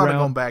each other around.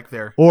 Going back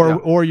there.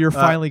 Or you're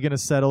finally going to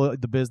settle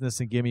the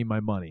business and give me my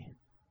money.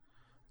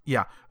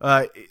 Yeah.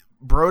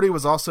 Brody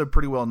was also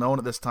pretty well known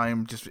at this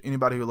time. Just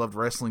anybody who loved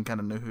wrestling kind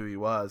of knew who he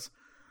was.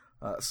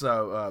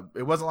 So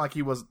it wasn't like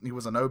he was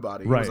a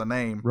nobody. Right. He was a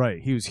name.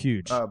 Right. He was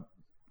huge.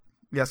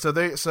 Yeah.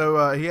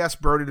 So he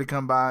asked Brody to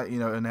come by,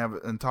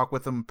 and talk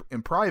with him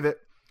in private.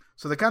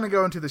 So they kind of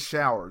go into the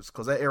showers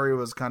because that area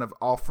was kind of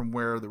off from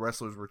where the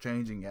wrestlers were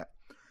changing at.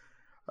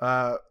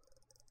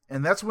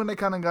 And that's when they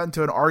kind of got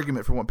into an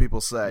argument, from what people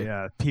say.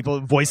 Yeah,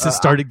 voices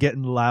started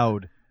getting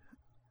loud.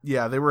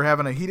 Yeah, they were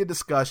having a heated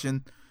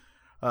discussion.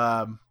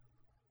 Due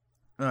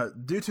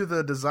to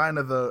the design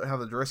of how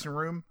the dressing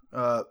room,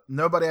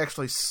 nobody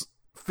actually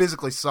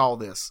physically saw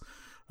this.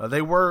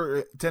 They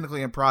were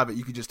technically in private.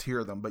 You could just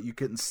hear them, but you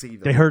couldn't see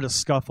them. They heard a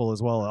scuffle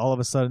as well. All of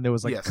a sudden, there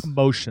was like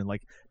commotion.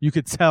 Like you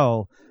could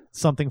tell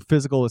something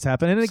physical was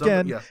happening.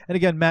 And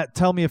again, Matt,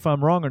 tell me if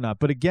I'm wrong or not.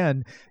 But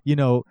again,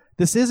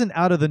 this isn't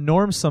out of the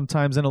norm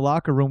sometimes in a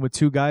locker room with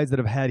two guys that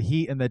have had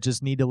heat and that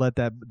just need to let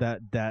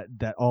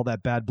that all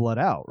that bad blood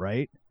out,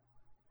 right?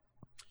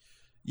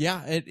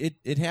 Yeah,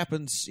 it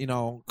happens,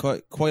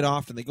 quite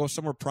often. They go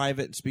somewhere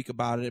private and speak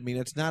about it. I mean,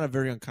 it's not a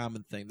very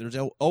uncommon thing. There's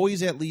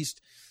always at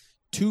least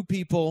two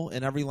people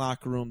in every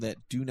locker room that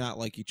do not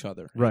like each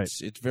other. Right.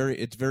 It's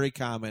very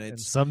common. And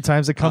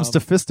sometimes it comes to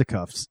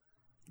fisticuffs.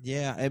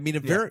 Yeah, I mean,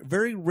 very,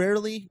 very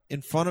rarely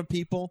in front of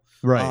people.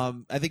 Right.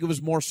 I think it was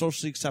more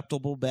socially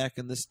acceptable back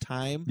in this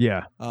time.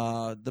 Yeah.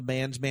 The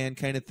man's man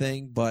kind of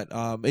thing, but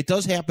it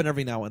does happen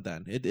every now and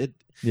then.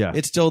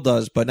 It still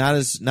does, but not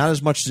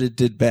as much as it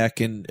did back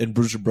in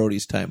Bruiser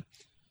Brody's time.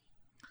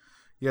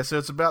 Yeah, so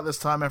it's about this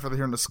time after they're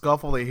hearing the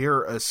scuffle, they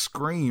hear a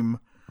scream,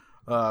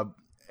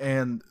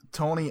 and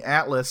Tony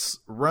Atlas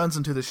runs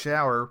into the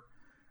shower.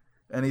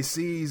 And he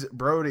sees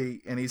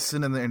Brody, and he's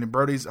sitting there, and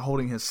Brody's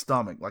holding his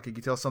stomach. Like he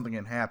could tell something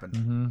had happened.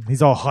 Mm-hmm.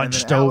 He's all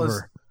hunched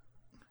over.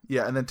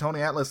 Yeah, and then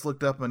Tony Atlas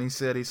looked up, and he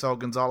said he saw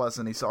Gonzalez,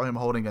 and he saw him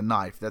holding a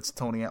knife. That's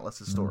Tony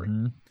Atlas's story.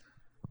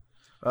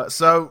 Mm-hmm.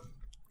 So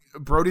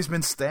Brody's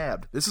been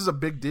stabbed. This is a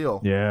big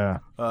deal. Yeah.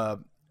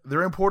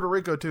 They're in Puerto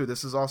Rico, too.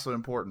 This is also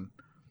important.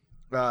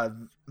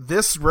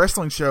 This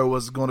wrestling show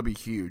was going to be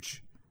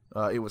huge.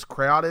 It was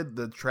crowded.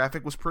 The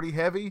traffic was pretty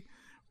heavy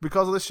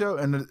because of the show.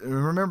 And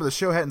remember, the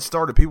show hadn't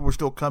started. People were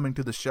still coming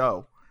to the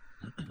show.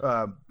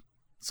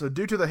 So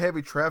due to the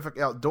heavy traffic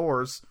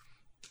outdoors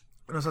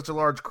and such a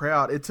large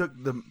crowd, it took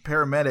the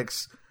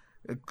paramedics,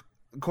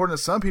 according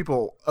to some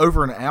people,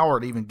 over an hour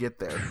to even get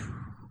there.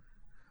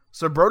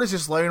 So Brody's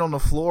just laying on the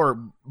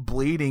floor,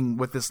 bleeding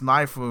with this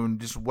knife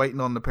wound, just waiting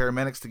on the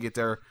paramedics to get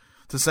there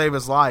to save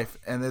his life,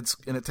 and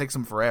it takes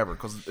him forever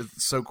because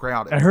it's so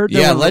crowded. I heard.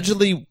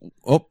 Allegedly.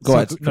 Oh, go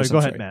ahead. No, go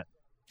ahead, Matt.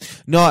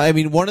 No, I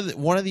mean one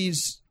of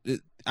these.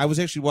 I was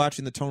actually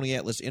watching the Tony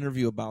Atlas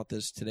interview about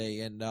this today,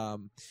 and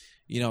one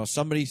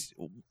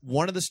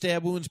of the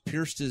stab wounds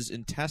pierced his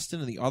intestine,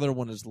 and the other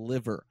one is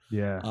liver.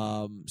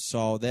 Yeah.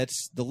 So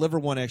that's the liver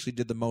one actually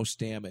did the most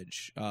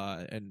damage.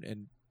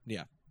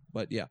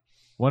 But yeah.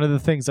 One of the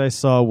things I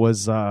saw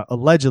was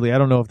allegedly, I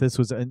don't know if this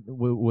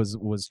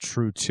was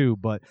true too,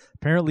 but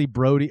apparently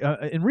Brody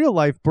in real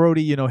life,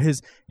 Brody,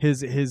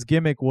 his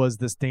gimmick was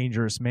this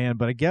dangerous man,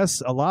 but I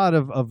guess a lot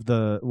of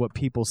the what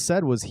people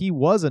said was he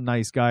was a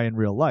nice guy in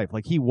real life.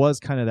 Like he was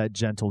kind of that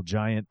gentle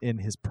giant in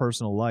his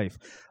personal life.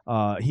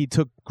 He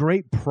took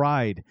great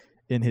pride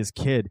in his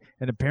kid,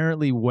 and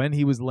apparently when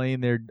he was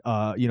laying there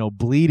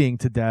bleeding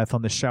to death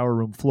on the shower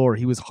room floor,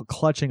 he was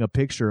clutching a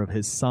picture of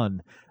his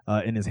son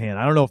in his hand.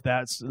 I don't know if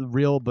that's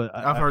real, but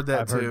I've heard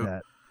that too. Heard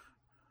that.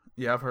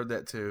 Yeah, I've heard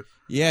that too.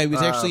 Yeah, he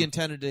was actually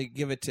intended to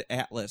give it to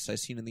Atlas. I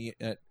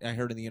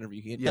heard in the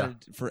interview he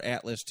intended for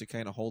Atlas to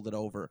kind of hold it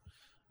over.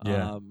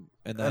 Yeah,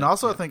 and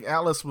also I think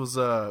Atlas was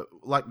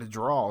like to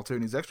draw too,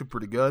 and he's actually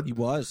pretty good. He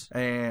was,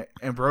 and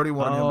Brody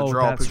wanted him to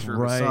draw a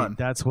picture of his son.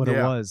 That's what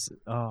it was.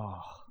 Oh,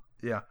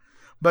 yeah.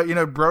 But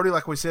Brody,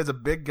 like we said, is a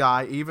big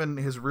guy. Even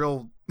his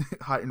real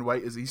height and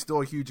weight he's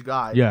still a huge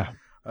guy. Yeah.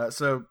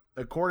 So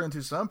according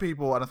to some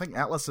people, and I think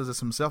Atlas says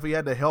this himself, he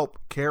had to help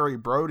carry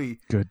Brody.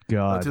 Good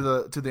God. To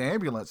the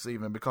ambulance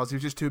even because he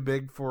was just too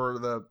big for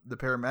the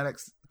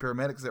paramedics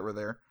that were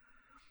there.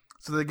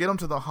 So they get him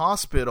to the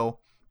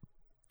hospital,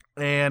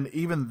 and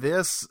even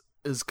this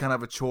is kind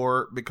of a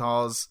chore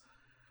because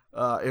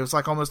it was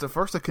like almost at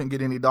first they couldn't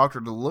get any doctor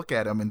to look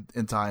at him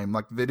in time.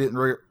 Like they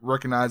didn't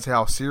recognize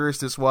how serious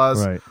this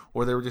was, right,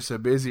 or they were just so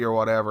busy or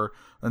whatever.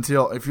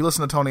 Until if you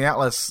listen to Tony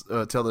Atlas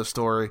tell this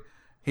story,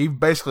 he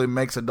basically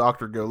makes a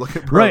doctor go look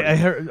at Brody.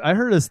 Right, I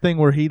heard this thing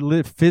where he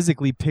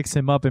physically picks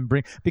him up and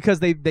because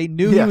they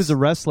knew he was a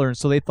wrestler, and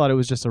so they thought it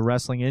was just a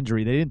wrestling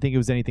injury. They didn't think it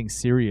was anything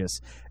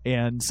serious,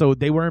 and so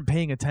they weren't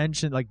paying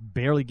attention, like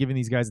barely giving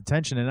these guys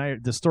attention.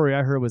 And the story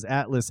I heard was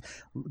Atlas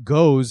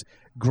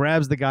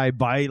grabs the guy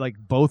by like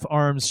both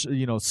arms,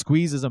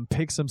 squeezes him,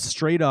 picks him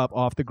straight up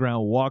off the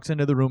ground, walks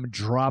into the room, and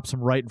drops him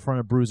right in front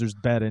of Bruiser's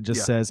bed, and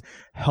just says,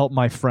 "Help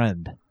my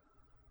friend."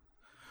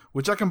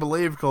 Which I can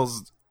believe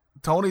because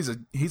Tony's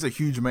he's a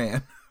huge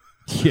man.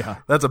 Yeah.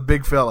 That's a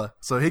big fella.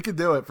 So he could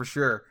do it for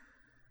sure.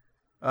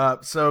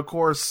 So of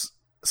course,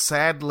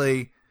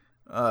 sadly,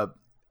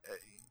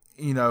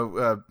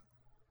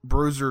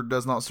 Bruiser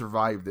does not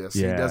survive this.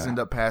 Yeah. He does end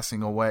up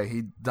passing away.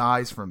 He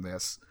dies from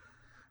this.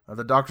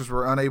 The doctors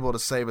were unable to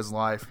save his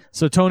life.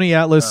 So Tony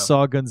Atlas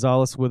saw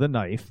Gonzalez with a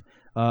knife.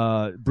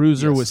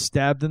 Bruiser Yes. was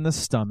stabbed in the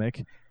stomach.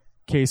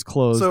 Case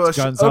closed. So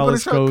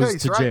Gonzalez goes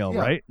case, to right? jail, Yeah.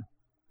 right?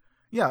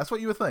 Yeah, that's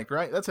what you would think,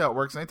 right? That's how it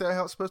works. Ain't that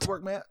how it's supposed to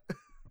work, Matt?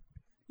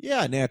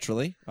 yeah,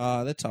 naturally.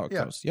 That's how it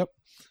goes. Yep.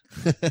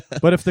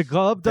 But if the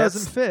glove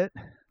doesn't fit,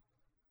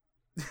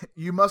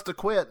 you must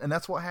acquit, and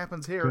that's what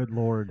happens here. good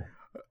Lord.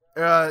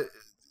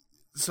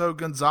 So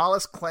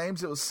Gonzalez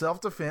claims it was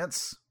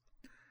self-defense.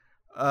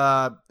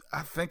 I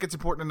think it's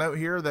important to note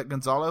here that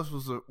Gonzalez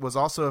was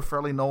also a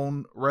fairly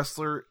known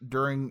wrestler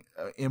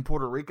in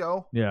Puerto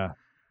Rico. Yeah,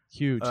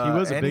 huge. He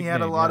was a and big he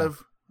had name, a lot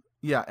of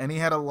and he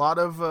had a lot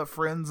of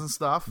friends and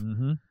stuff.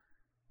 Mm-hmm.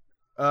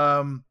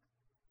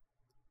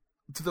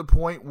 To the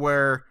point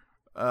where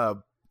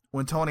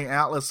when Tony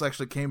Atlas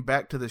actually came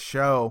back to the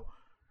show,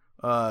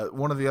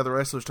 one of the other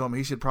wrestlers told him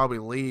he should probably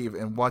leave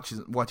and watch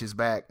his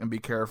back and be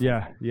careful.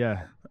 Yeah.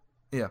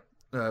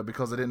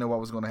 Because they didn't know what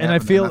was going to happen.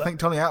 And I think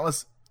Tony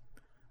Atlas.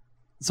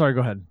 Sorry,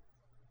 go ahead.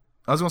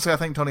 I was going to say I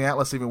think Tony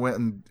Atlas even went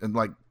and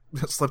like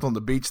slept on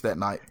the beach that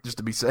night just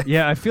to be safe.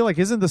 Yeah, I feel like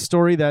isn't the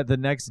story that the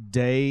next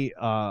day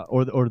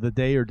or the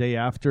day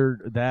after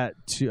that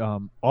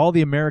all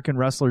the American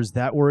wrestlers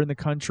that were in the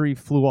country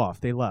flew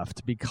off. They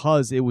left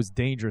because it was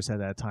dangerous at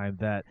that time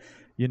that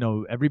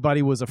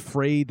everybody was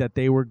afraid that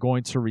they were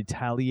going to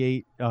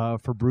retaliate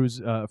for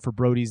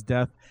Brody's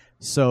death.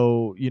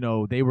 So,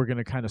 they were going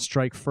to kind of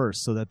strike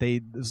first so that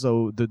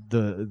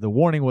the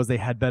warning was they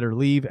had better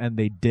leave, and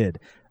they did.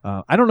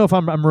 I don't know if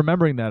I'm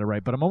remembering that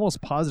right, but I'm almost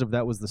positive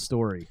that was the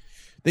story.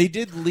 They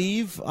did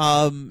leave.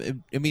 I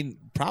mean,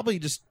 probably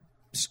just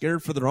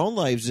scared for their own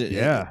lives.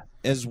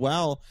 As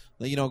well.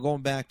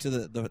 Going back to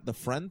the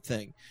friend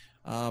thing,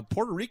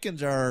 Puerto Ricans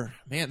they're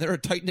a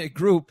tight knit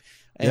group,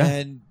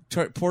 and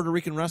Puerto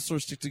Rican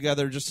wrestlers stick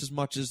together just as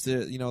much as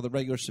the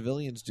regular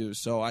civilians do.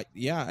 So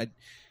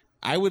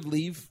I would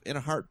leave in a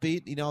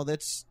heartbeat.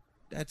 It's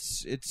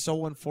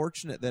so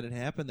unfortunate that it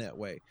happened that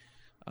way.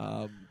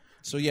 I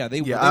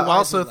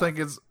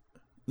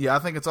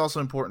think it's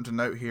also important to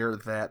note here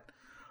that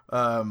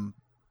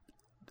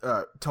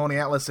Tony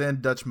Atlas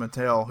and Dutch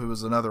Mantell, who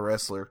was another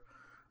wrestler,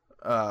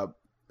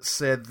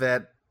 said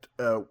that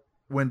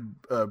when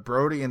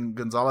Brody and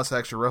Gonzalez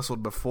actually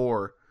wrestled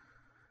before,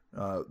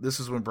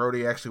 this is when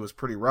Brody actually was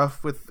pretty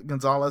rough with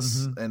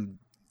Gonzalez, and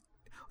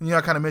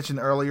I kind of mentioned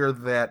earlier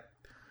that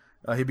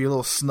he'd be a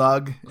little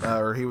snug,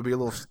 or he would be a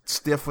little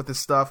stiff with his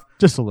stuff.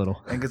 Just a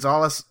little. And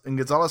Gonzalez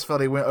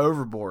felt he went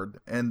overboard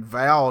and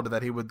vowed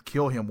that he would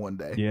kill him one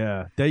day.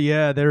 Yeah.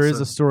 There is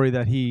a story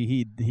that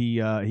he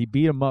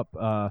beat him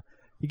up.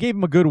 He gave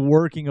him a good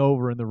working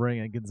over in the ring,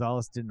 and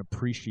Gonzalez didn't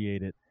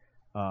appreciate it.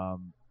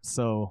 And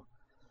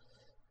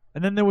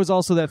then there was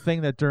also that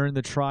thing that during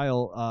the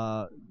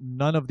trial,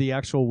 none of the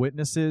actual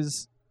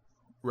witnesses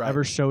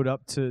ever showed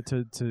up to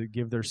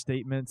give their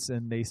statements,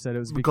 and they said it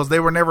was because they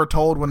were never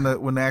told when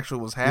the actual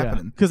was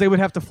happening. Because they would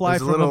have to fly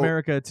from little,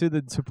 America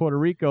to Puerto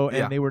Rico,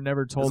 and they were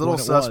never told when it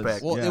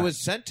suspect. was. Well, it was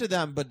sent to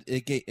them, but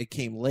it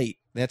came late.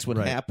 That's what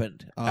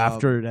happened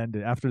after it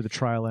ended, after the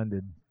trial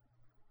ended.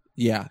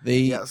 Yeah,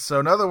 So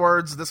in other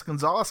words, this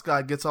Gonzalez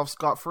guy gets off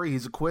scot-free.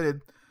 He's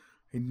acquitted.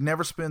 He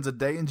never spends a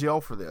day in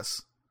jail for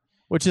this.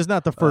 Which is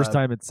not the first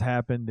time it's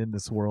happened in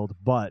this world,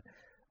 but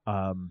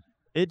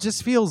it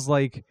just feels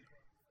like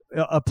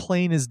a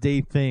plain as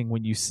day thing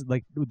when you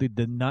like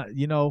the not,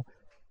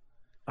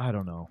 I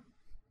don't know.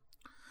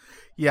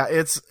 Yeah,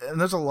 and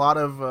there's a lot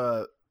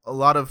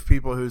of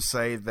people who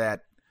say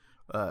that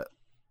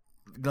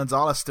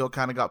Gonzalez still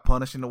kind of got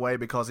punished in a way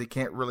because he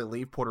can't really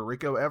leave Puerto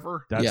Rico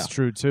ever. That's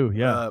true too.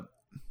 Yeah.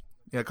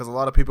 Because a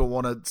lot of people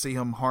want to see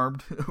him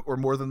harmed or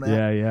more than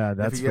that. Yeah,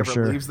 that's for sure. If he ever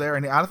sure. leaves there,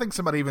 and I think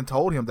somebody even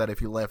told him that if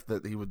he left,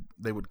 that they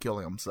would kill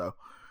him. So,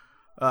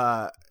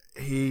 but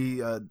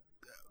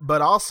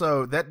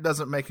also that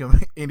doesn't make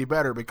him any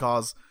better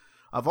because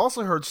I've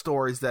also heard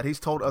stories that he's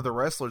told other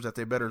wrestlers that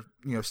they better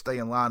stay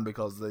in line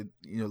because they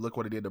look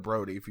what he did to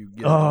Brody. If you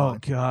get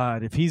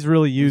God, if he's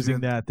really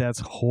using that, that's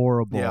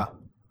horrible. Yeah.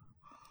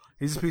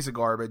 He's a piece of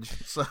garbage.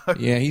 So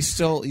yeah, he's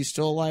still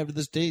alive to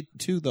this day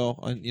too, though.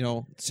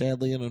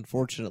 Sadly and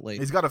unfortunately,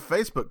 he's got a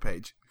Facebook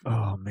page.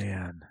 Oh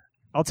man,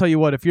 I'll tell you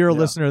what. If you're a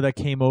listener that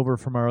came over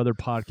from our other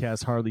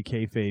podcast, Hardly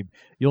Kayfabe,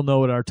 you'll know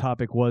what our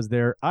topic was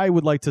there. I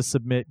would like to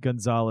submit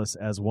Gonzalez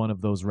as one of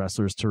those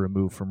wrestlers to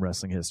remove from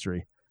wrestling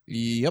history.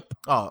 Yep.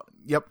 Oh,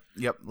 yep.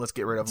 Let's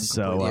get rid of him.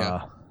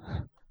 So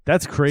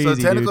that's crazy. So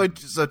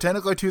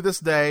technically, to this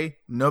day,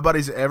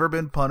 nobody's ever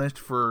been punished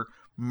for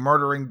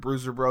murdering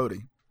Bruiser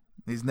Brody.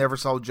 He's never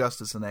saw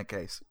justice in that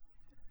case.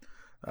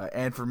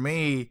 And for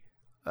me,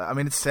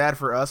 it's sad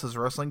for us as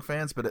wrestling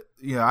fans, but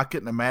I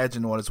couldn't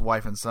imagine what his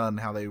wife and son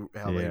how they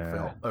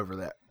felt over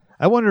that.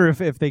 I wonder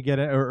if they get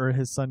it or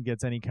his son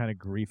gets any kind of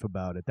grief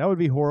about it. That would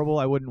be horrible.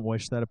 I wouldn't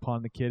wish that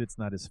upon the kid. It's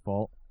not his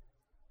fault.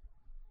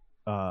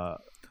 But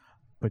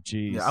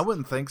geez, I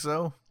wouldn't think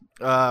so.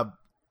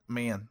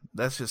 Man,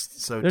 that's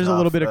just so. There's tough. a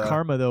little bit of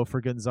karma though for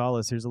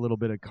Gonzalez. Here's a little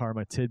bit of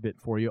karma tidbit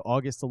for you.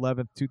 August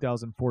 11th,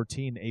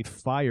 2014, a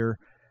fire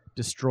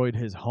destroyed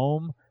his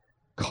home,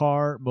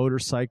 car,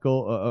 motorcycle,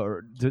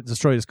 or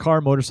destroyed his car,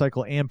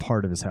 motorcycle, and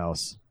part of his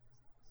house.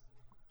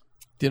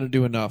 Didn't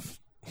do enough.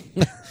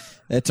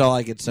 That's all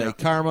I could say. Yeah.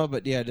 Karma,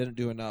 but didn't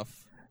do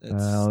enough.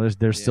 Well,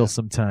 there's still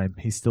some time.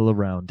 He's still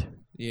around.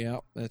 Yeah,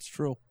 that's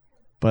true.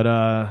 But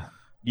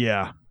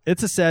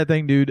it's a sad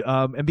thing, dude.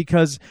 And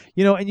because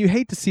and you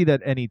hate to see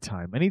that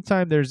anytime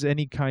there's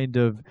any kind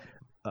of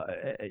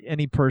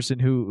any person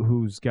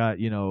who's got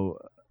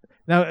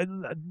Now,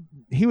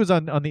 he was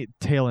on the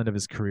tail end of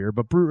his career,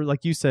 but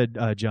like you said,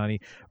 Johnny,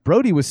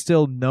 Brody was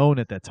still known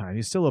at that time.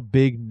 He's still a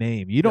big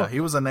name. He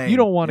was a name. You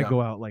don't want to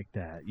go out like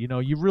that.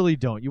 You really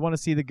don't. You want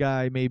to see the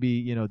guy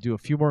maybe, do a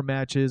few more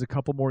matches, a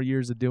couple more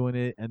years of doing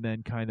it, and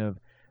then kind of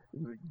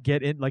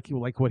get in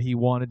like what he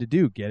wanted to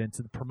do, get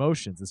into the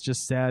promotions. It's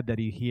just sad that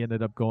he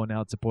ended up going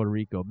out to Puerto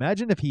Rico.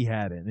 Imagine if he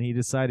hadn't, and he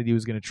decided he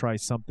was going to try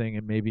something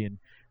and maybe in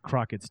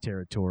Crockett's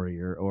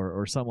territory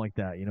or something like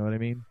that. You know what I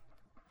mean?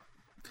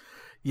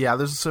 Yeah,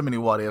 there's so many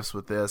what ifs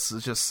with this.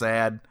 It's just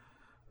sad,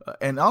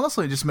 and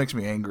honestly, it just makes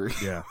me angry.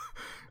 Yeah,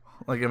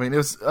 it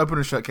was open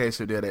and shut case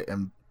who did it,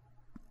 and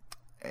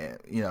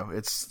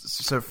it's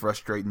so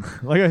frustrating.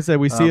 Like I said,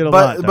 we see it a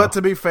lot. But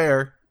to be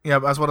fair,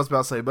 that's what I was about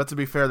to say. But to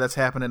be fair, that's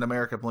happened in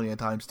America plenty of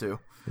times too.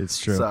 It's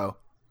true. So.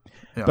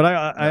 Yeah. But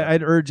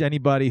I'd urge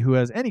anybody who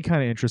has any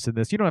kind of interest in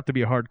this, you don't have to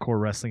be a hardcore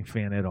wrestling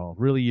fan at all.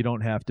 Really, you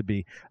don't have to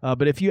be.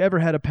 But if you ever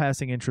had a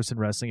passing interest in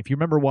wrestling, if you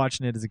remember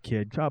watching it as a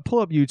kid, pull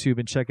up YouTube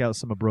and check out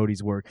some of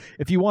Brody's work.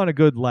 If you want a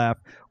good laugh,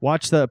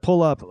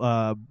 pull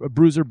up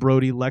Bruiser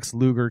Brody, Lex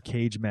Luger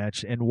cage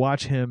match and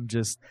watch him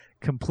just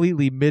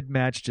completely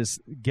mid-match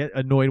just get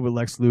annoyed with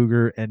Lex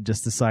Luger and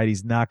just decide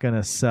he's not going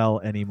to sell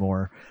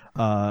anymore.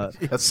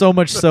 Yes. So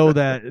much so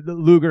that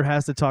Luger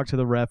has to talk to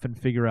the ref and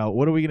figure out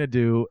what are we going to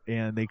do,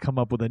 and they come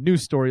up with a new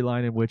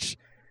storyline in which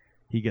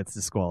he gets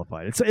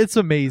disqualified. It's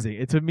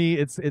amazing. To me,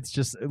 it's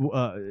just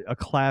a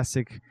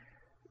classic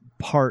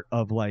part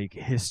of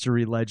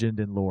history, legend,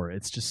 and lore.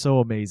 It's just so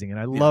amazing, and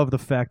I love the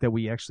fact that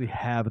we actually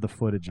have the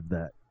footage of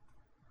that.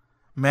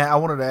 Matt, I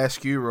wanted to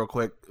ask you real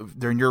quick,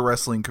 during your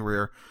wrestling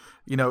career,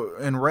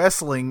 in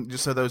wrestling,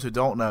 just so those who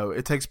don't know,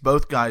 it takes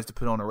both guys to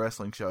put on a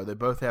wrestling show. They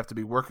both have to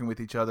be working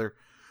with each other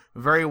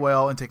very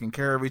well and taking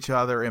care of each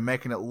other and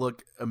making it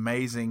look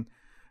amazing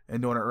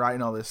and doing it right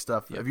and all this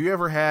stuff. Yep. Have you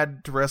ever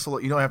had to wrestle,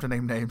 you don't have to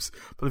name names,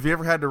 but have you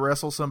ever had to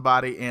wrestle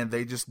somebody and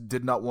they just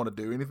did not want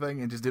to do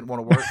anything and just didn't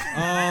want to work?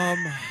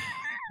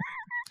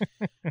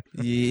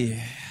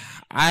 Yeah.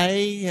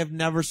 I have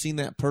never seen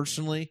that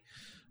personally,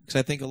 because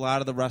I think a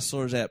lot of the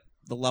wrestlers at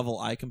the level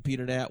I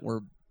competed at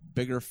were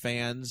bigger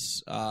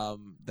fans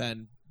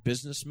than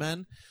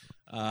businessmen,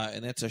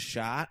 and that's a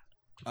shot.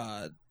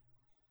 But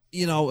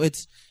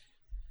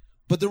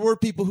there were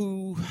people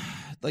who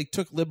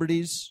took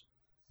liberties.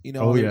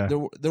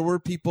 There were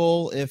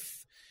people,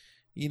 if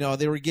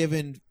they were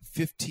given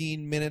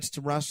 15 minutes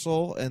to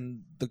wrestle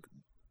and the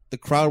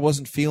crowd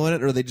wasn't feeling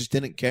it or they just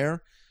didn't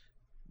care,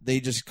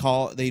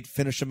 they'd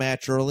finish a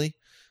match early.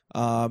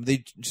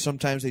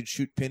 Sometimes they'd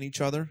shoot pin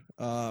each other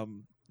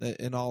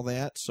and all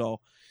that. So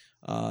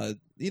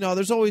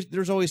there's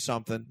always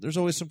something. There's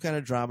always some kind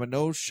of drama.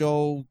 No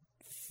show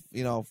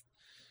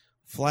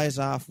flies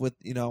off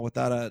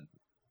without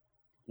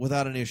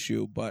an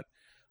issue, but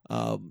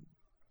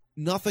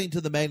nothing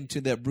to the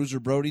magnitude that Bruiser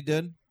Brody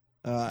did.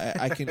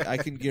 I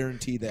can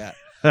guarantee that.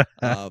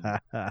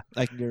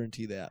 I can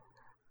guarantee that.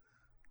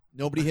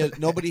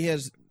 Nobody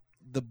has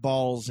the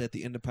balls at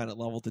the independent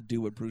level to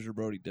do what Bruiser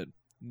Brody did.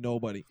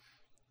 Nobody.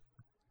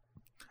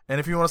 And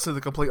if you want to see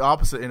the complete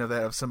opposite end of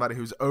that, of somebody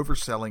who's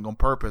overselling on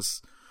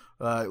purpose,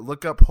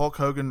 look up Hulk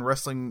Hogan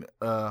wrestling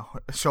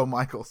Shawn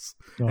Michaels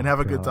and have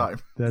a good time.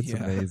 That's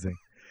amazing.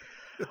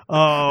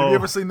 Have you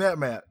ever seen that,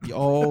 Matt?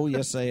 Oh,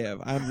 yes, I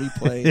have. I'm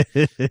replayed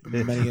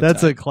many a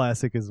That's time. a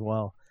classic as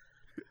well.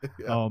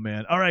 Yeah. Oh,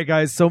 man. All right,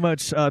 guys.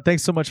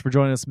 Thanks so much for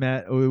joining us,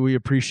 Matt. We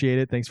appreciate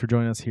it. Thanks for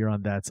joining us here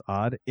on That's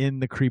Odd in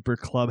the Creeper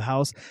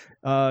Clubhouse.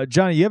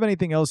 Johnny, you have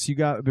anything else you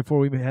got before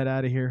we head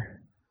out of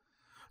here?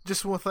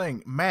 Just one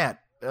thing. Matt,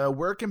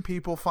 where can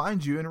people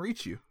find you and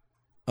reach you?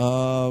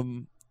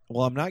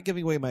 Well, I'm not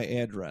giving away my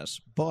address,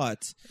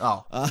 but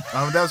you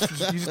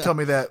should tell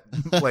me that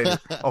later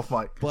off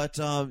mic. But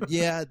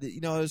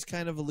it was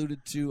kind of alluded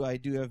to. I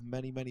do have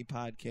many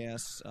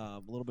podcasts. A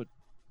little bit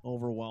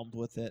overwhelmed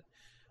with it,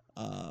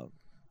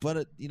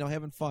 but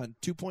having fun.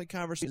 2 Point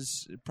Conversation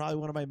is probably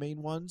one of my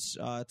main ones.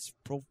 It's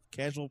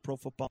casual pro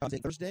football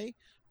Thursday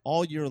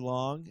all year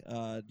long.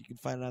 You can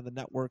find it on the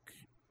network,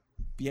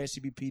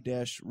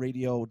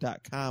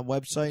 bicbp-radio.com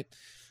website.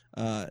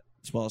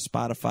 As well as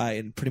Spotify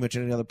and pretty much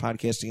any other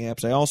podcasting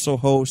apps. I also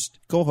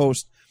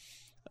co-host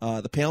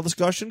the panel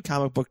discussion,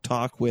 Comic Book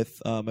Talk with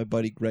my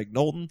buddy Greg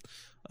Knowlton,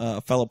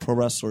 a fellow pro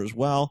wrestler as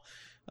well.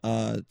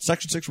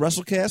 Section 6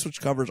 WrestleCast, which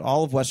covers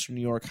all of Western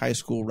New York high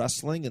school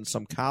wrestling and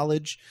some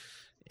college.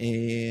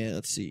 And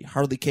let's see,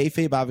 Hardly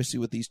Kayfabe, obviously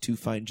with these two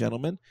fine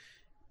gentlemen.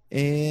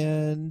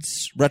 And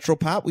Retro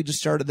Pop, we just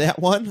started that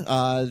one.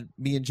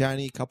 Me and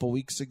Johnny a couple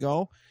weeks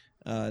ago.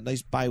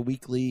 Nice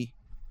bi-weekly.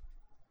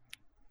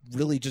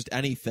 Really just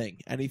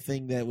anything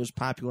that was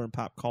popular in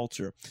pop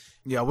culture.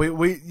 Yeah,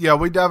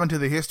 we dive into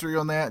the history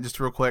on that just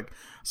real quick.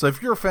 So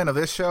if you're a fan of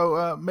this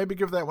show, maybe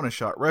give that one a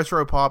shot.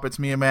 Retro Pop, it's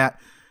me and Matt.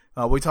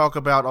 We talk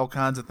about all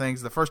kinds of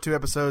things. The first 2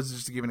 episodes,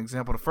 just to give an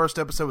example, the first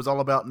episode was all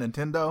about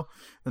Nintendo,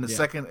 and the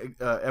second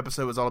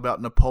episode was all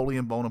about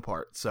Napoleon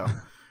Bonaparte. So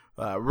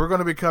we're going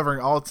to be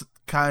covering all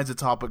kinds of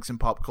topics in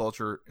pop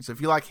culture. So if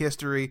you like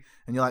history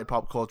and you like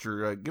pop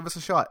culture, give us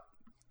a shot.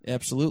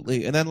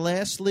 Absolutely. And then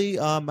lastly,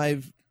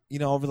 I've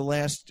over the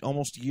last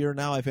almost year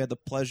now, I've had the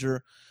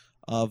pleasure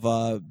of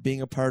being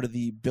a part of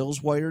the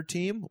Bills Wire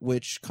team,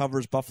 which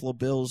covers Buffalo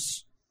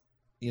Bills,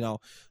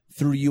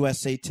 through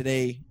USA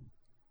Today,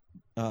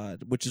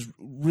 which is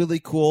really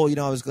cool.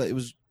 It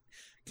was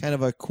kind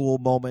of a cool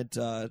moment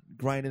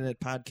grinding at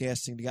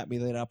podcasting to get me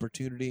that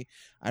opportunity.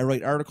 I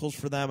write articles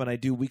for them, and I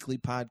do weekly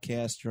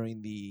podcasts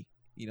during the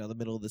the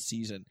middle of the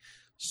season.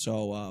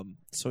 So I'm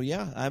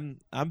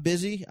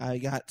busy. I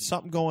got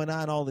something going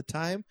on all the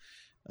time.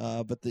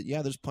 But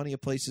there's plenty of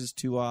places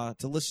to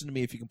listen to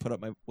me if you can put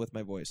up with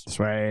my voice.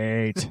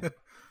 Sweet.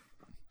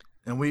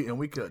 and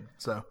we could,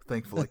 so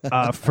thankfully.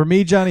 For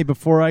me, Johnny,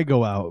 before I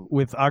go out,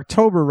 with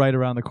October right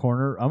around the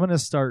corner, I'm going to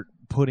start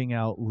putting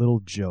out little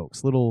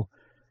jokes, little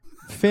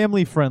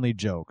family-friendly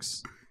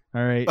jokes.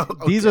 All right,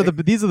 okay. These are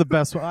the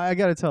best. I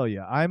got to tell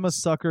you, I'm a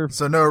sucker.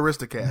 So no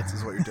Aristocats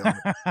is what you're telling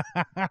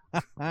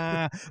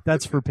me.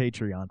 That's for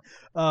Patreon.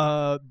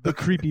 The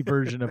creepy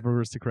version of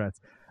Aristocrats.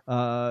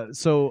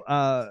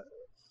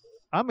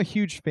 I'm a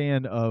huge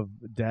fan of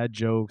dad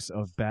jokes,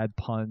 of bad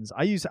puns.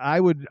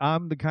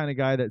 I'm the kind of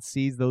guy that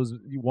sees those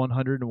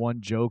 101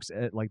 jokes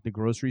at like the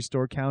grocery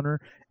store counter,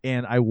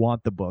 and I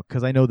want the book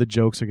because I know the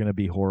jokes are going to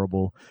be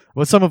horrible.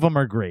 Well, some of them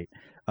are great.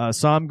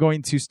 So I'm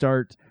going to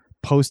start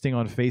posting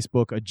on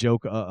Facebook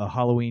a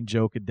Halloween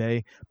joke a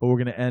day, but we're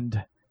going to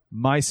end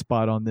my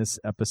spot on this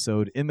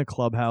episode in the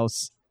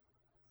clubhouse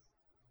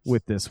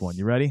with this one.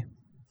 You ready?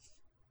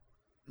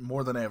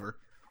 More than ever.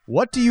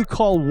 What do you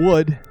call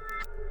wood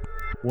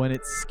when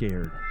it's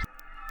scared?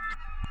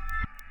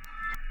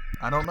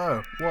 I don't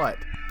know. What?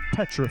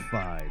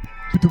 Petrified.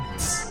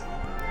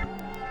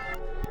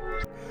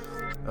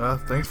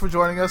 Thanks for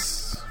joining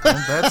us.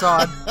 That's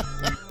odd.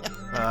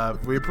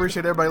 We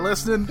appreciate everybody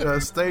listening.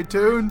 Stay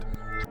tuned.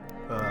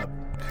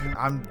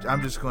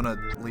 I'm just gonna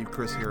leave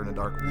Chris here in the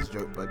dark with this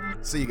joke, but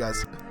see you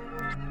guys.